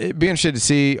it'd be interesting to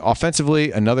see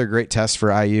offensively another great test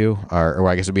for IU, or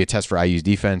I guess it'd be a test for IU's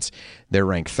defense. They're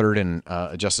ranked third in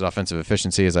adjusted offensive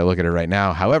efficiency as I look at it right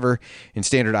now. However, in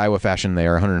standard Iowa fashion, they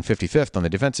are 155th on the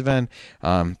defensive end.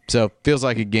 So feels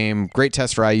like a game. Great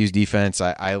test for IU's defense.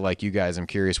 I like you guys. I'm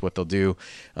curious what they'll do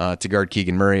to guard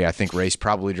Keegan Murray. I think Race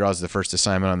probably draws the first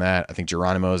assignment on that. I think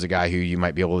Geronimo is a guy who you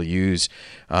might be able to use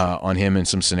on him in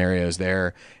some scenarios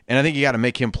there. And I think you got to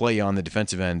make him play on the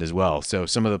defensive end as well. So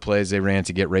some of the plays they ran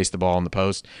to get Race the ball in the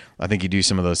post, I think you do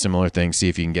some of those similar things, see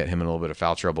if you can get him in a little bit of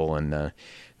foul trouble, and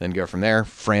then go from there.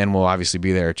 Fran will obviously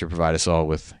be there to provide us all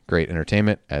with great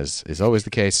entertainment, as is always the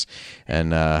case,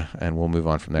 and we'll move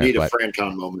on from there. Need a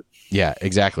FranCon moment. Yeah,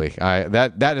 exactly.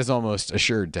 That is almost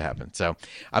assured to happen. So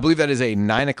I believe that is a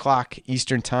 9:00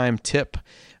 Eastern time tip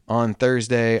on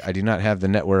Thursday. I do not have the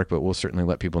network, but we'll certainly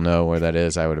let people know where that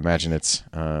is. I would imagine it's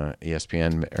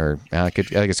ESPN, or I guess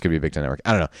it could be a Big Ten network.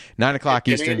 I don't know. 9:00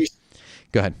 Eastern. Andy,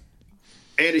 go ahead.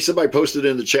 Andy, somebody posted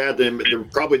in the chat, and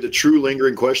probably the true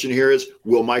lingering question here is,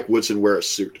 will Mike Woodson wear a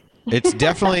suit? It is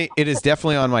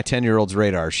definitely on my 10-year-old's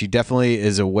radar. She definitely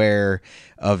is aware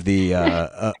of the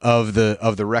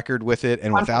record with it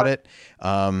and without it.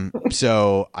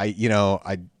 So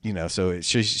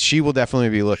she will definitely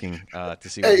be looking to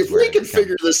see. Hey, if we can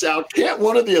figure this out, can't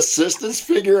one of the assistants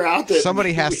figure out that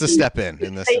somebody has to step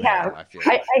in this? They have.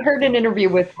 I heard an interview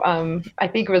with I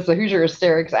think it was the Hoosier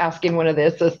Hysterics asking one of the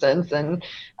assistants, and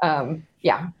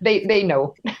they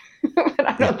know. But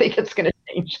I don't think it's going to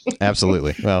change.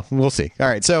 Absolutely. Well, we'll see. All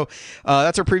right. So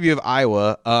that's our preview of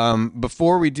Iowa.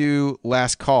 Before we do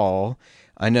last call,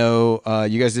 I know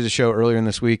you guys did a show earlier in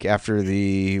this week after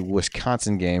the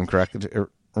Wisconsin game, correct?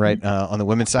 Right, on the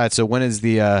women's side. So when is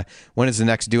the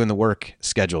next Doing the Work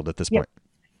scheduled at this point?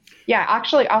 Yeah,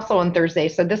 actually also on Thursday.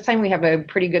 So this time we have a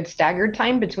pretty good staggered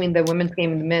time between the women's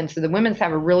game and the men's. So the women's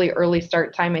have a really early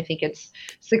start time. I think it's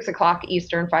 6:00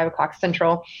 Eastern, 5:00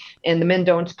 Central, and the men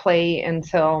don't play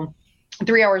until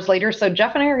 3 hours later. So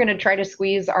Jeff and I are going to try to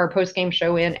squeeze our post-game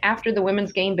show in after the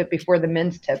women's game, but before the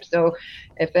men's tip. So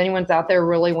if anyone's out there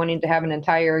really wanting to have an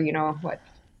entire,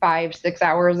 5-6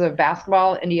 hours of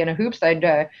basketball, Indiana hoops,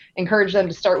 I'd encourage them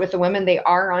to start with the women. They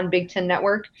are on Big Ten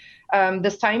Network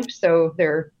this time, so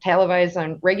they're televised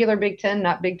on regular Big Ten,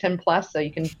 not Big Ten Plus. So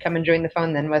you can come and join the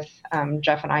fun then with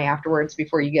Jeff and I afterwards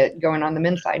before you get going on the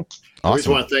men's side. Awesome. I just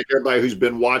want to thank everybody who's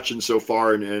been watching so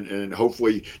far, and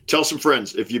hopefully tell some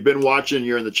friends. If you've been watching,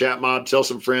 you're in the chat mob, tell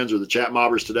some friends or the chat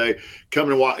mobbers today.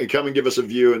 Come and give us a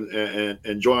view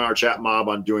and join our chat mob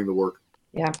on Doing the Work.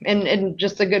 Yeah, and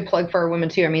just a good plug for our women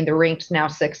too. I mean, they're ranked now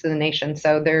 6th in the nation,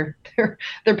 so they're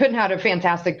putting out a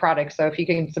fantastic product. So if you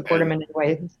can support them in any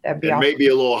way, that'd be awesome. Maybe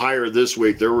a little higher this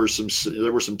week. There were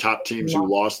some top teams who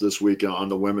lost this week on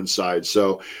the women's side.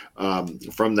 So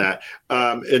from that,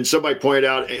 and somebody pointed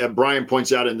out, Brian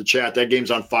points out in the chat, that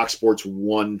game's on Fox Sports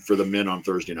 1 for the men on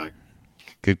Thursday night.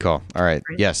 Good call. All right,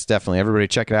 yes, definitely. Everybody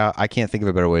check it out. I can't think of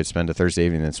a better way to spend a Thursday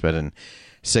evening than spending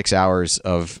 6 hours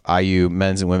of IU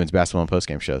men's and women's basketball and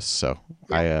postgame shows. So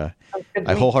I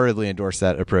wholeheartedly endorse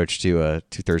that approach to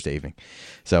Thursday evening.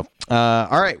 So,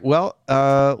 all right, well,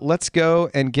 let's go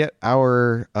and get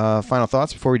our final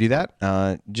thoughts. Before we do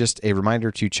that, just a reminder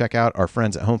to check out our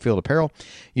friends at Home Field Apparel.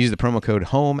 Use the promo code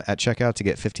HOME at checkout to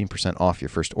get 15% off your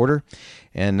first order.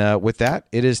 And with that,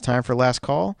 it is time for last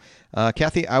call.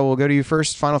 Kathy, I will go to you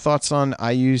first. Final thoughts on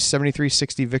IU's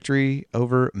 73-60 victory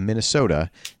over Minnesota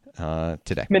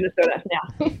today. Minnesota,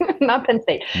 yeah. Not Penn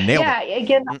State. Nailed it.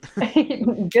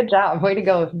 Again, good job. Way to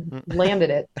go. Landed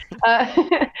it.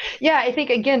 I think,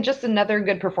 again, just another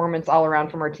good performance all around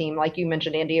from our team. Like you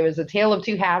mentioned, Andy, it was a tale of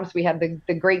two halves. We had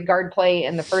the great guard play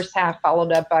in the first half,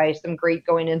 followed up by some great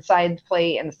going inside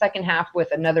play in the second half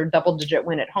with another double-digit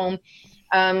win at home.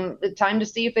 Time to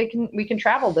see if we can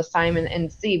travel this time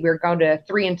and see. We're going to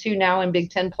 3-2 now in Big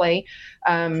Ten play,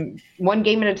 one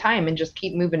game at a time, and just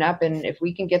keep moving up. And if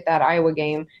we can get that Iowa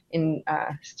game and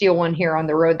steal one here on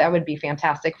the road, that would be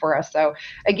fantastic for us. So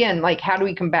again, how do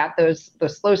we combat those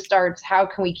slow starts? How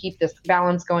can we keep this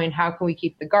balance going? How can we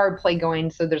keep the guard play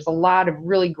going? So there's a lot of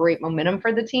really great momentum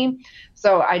for the team.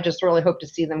 So I just really hope to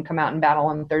see them come out and battle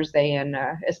on Thursday. And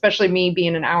especially me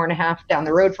being an hour and a half down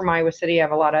the road from Iowa City, I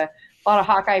have a lot of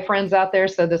Hawkeye friends out there,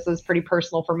 so this is pretty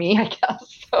personal for me, I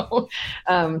guess. So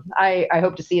I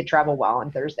hope to see it travel well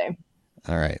on Thursday.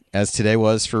 All right. As today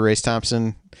was for Race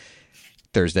Thompson,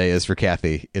 Thursday is for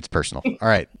Kathy. It's personal. All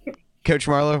right. Coach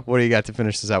Marlowe, what do you got to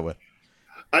finish this out with?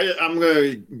 I'm going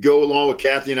to go along with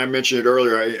Kathy, and I mentioned it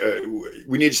earlier.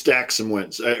 We need to stack some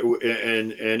wins,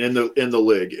 and in the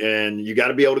league, and you got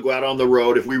to be able to go out on the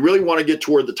road if we really want to get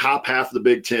toward the top half of the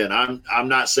Big Ten. I'm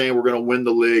not saying we're going to win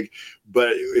the league,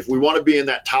 but if we want to be in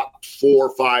that top 4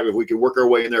 or 5, if we can work our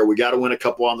way in there, we got to win a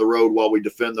couple on the road while we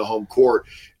defend the home court.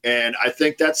 And I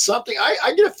think that's something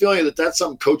I get a feeling that's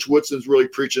something Coach Woodson's really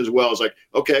preaching as well. It's like,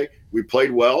 okay, we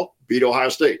played well, beat Ohio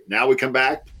State. Now we come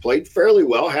back, played fairly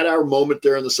well, had our moment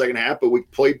there in the second half, but we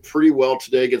played pretty well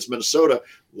today against Minnesota.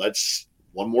 Let's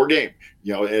one more game,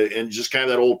 and just kind of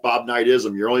that old Bob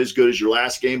Knightism. You're only as good as your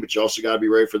last game, but you also got to be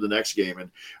ready for the next game. And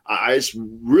I was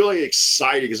really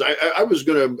excited because I was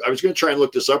gonna try and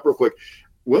look this up real quick.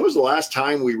 When was the last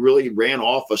time we really ran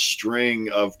off a string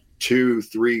of 2,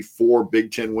 3, 4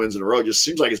 Big Ten wins in a row? It just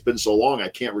seems like it's been so long. I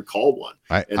can't recall one.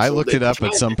 I looked it up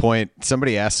at some point.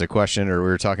 Somebody asked a question, or we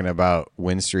were talking about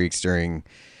win streaks during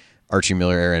Archie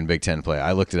Miller era in Big Ten play.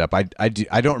 I looked it up. I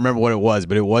don't remember what it was,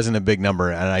 but it wasn't a big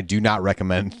number, and I do not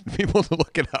recommend people to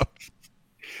look it up.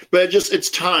 But it's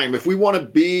time. If we want to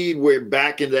be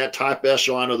back into that top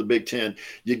echelon of the Big Ten,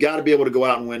 you got to be able to go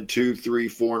out and win 2, 3,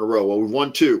 4 in a row. Well, we've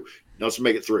won 2. Now let's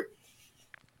make it 3.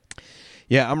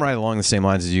 Yeah, I'm right along the same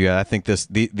lines as you guys. I think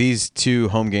these 2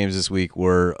 home games this week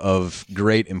were of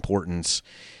great importance,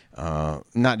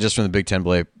 not just from the Big Ten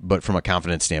play, but from a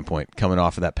confidence standpoint, coming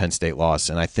off of that Penn State loss.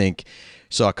 And I think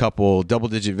saw a couple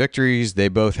double-digit victories. They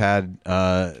both had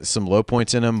some low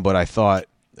points in them, but I thought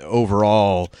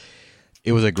overall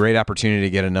it was a great opportunity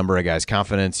to get a number of guys'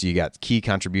 confidence. You got key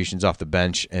contributions off the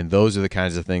bench, and those are the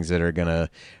kinds of things that are going to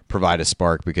provide a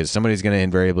spark, because somebody's going to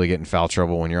invariably get in foul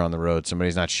trouble when you're on the road.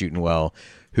 Somebody's not shooting well.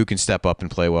 Who can step up and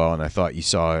play well? And I thought you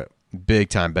saw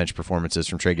big-time bench performances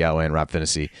from Trey Galloway and Rob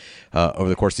Finney over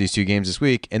the course of these 2 games this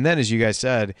week. And then, as you guys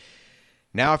said,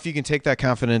 now if you can take that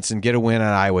confidence and get a win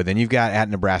at Iowa, then you've got at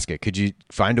Nebraska. Could you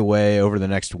find a way over the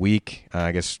next week,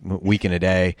 I guess week and a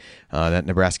day, that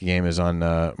Nebraska game is on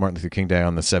Martin Luther King Day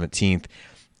on the 17th.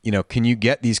 Can you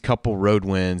get these couple road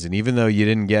wins? And even though you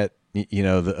didn't get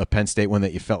a Penn State one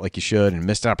that you felt like you should and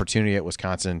missed opportunity at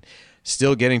Wisconsin,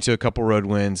 still getting to a couple road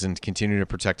wins and continuing to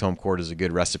protect home court is a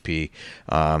good recipe.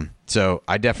 So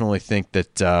I definitely think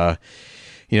that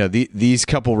these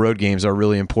couple road games are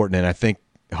really important, and I think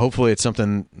hopefully it's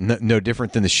something no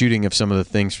different than the shooting of some of the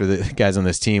things for the guys on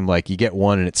this team. Like, you get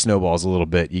one and it snowballs a little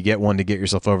bit. You get one to get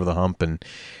yourself over the hump and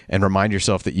remind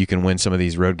yourself that you can win some of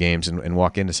these road games and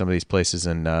walk into some of these places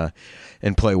and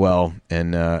play well.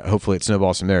 And hopefully it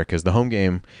snowballs from there, because the home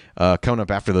game coming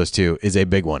up after those 2 is a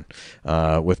big one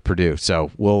with Purdue.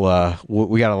 So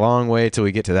we got a long way till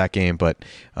we get to that game, but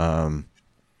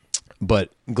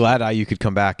glad IU could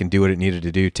come back and do what it needed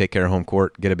to do, take care of home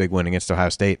court, get a big win against Ohio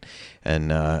State, and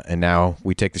now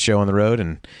we take the show on the road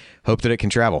and hope that it can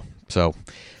travel. So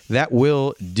that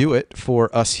will do it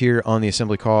for us here on the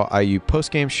Assembly Call IU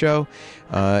postgame show.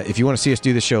 If you want to see us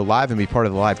do the show live and be part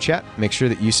of the live chat, make sure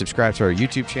that you subscribe to our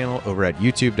YouTube channel over at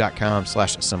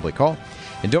youtube.com/assemblycall.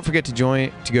 And don't forget to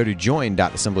go to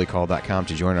join.assemblycall.com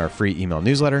to join our free email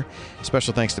newsletter.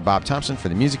 Special thanks to Bob Thompson for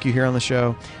the music you hear on the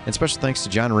show, and special thanks to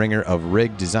John Ringer of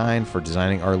Rig Design for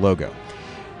designing our logo.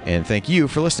 And thank you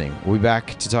for listening. We'll be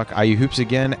back to talk IU hoops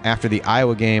again after the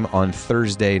Iowa game on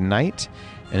Thursday night.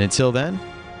 And until then,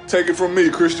 take it from me,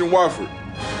 Christian Wofford.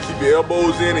 Keep your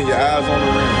elbows in and your eyes on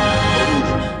the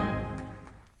rim.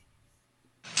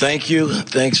 Thank you.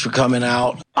 Thanks for coming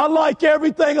out. I like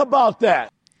everything about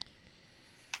that.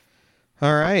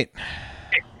 All right.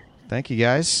 Thank you,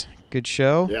 guys. Good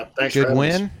show. Yeah, thanks. Good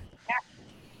win.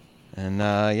 And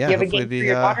yeah, you have a game for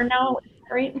your daughter now?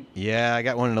 Great. Yeah, I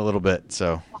got one in a little bit.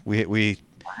 So we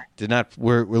did not.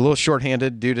 We're a little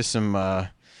shorthanded due to some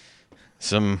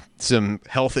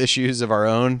health issues of our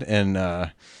own, and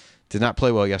did not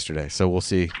play well yesterday. So we'll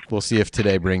see. We'll see if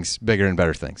today brings bigger and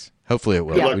better things. Hopefully it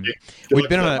will. Yeah. We'd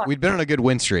been on a good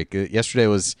win streak. Yesterday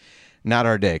was not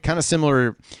our day. Kind of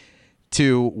similar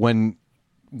to when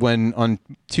on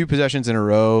 2 possessions in a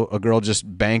row, a girl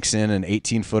just banks in an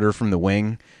 18-footer from the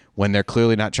wing when they're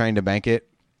clearly not trying to bank it.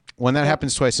 When that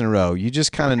happens twice in a row, you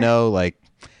just kind of know, like,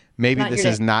 maybe this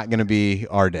is not going to be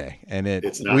our day. And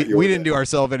we didn't do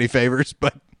ourselves any favors,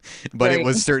 but right. It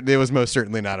was most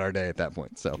certainly not our day at that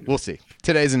point. So we'll see.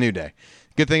 Today's a new day.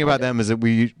 Good thing about them is that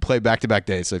we play back-to-back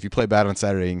days. So if you play bad on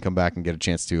Saturday, you can come back and get a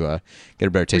chance to get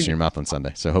a better taste in your mouth on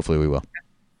Sunday. So hopefully we will.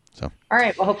 So. All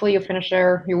right. Well, hopefully you'll finish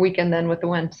your weekend then with the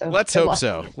win. So let's hope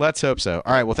so.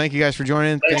 All right. Well, thank you guys for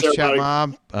joining. Thanks Chat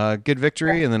Mob. Good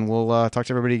victory, and then we'll talk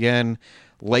to everybody again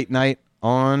late night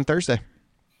on Thursday.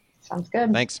 Sounds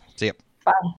good. Thanks. See ya.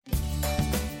 Bye.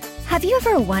 Have you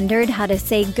ever wondered how to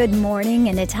say good morning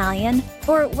in Italian?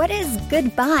 Or what is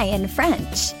goodbye in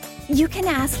French? You can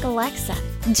ask Alexa.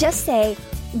 Just say,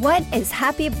 what is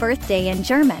happy birthday in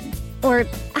German? Or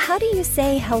how do you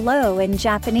say hello in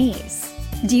Japanese?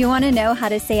 Do you want to know how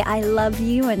to say I love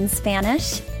you in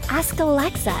Spanish? Ask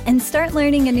Alexa and start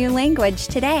learning a new language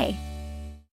today.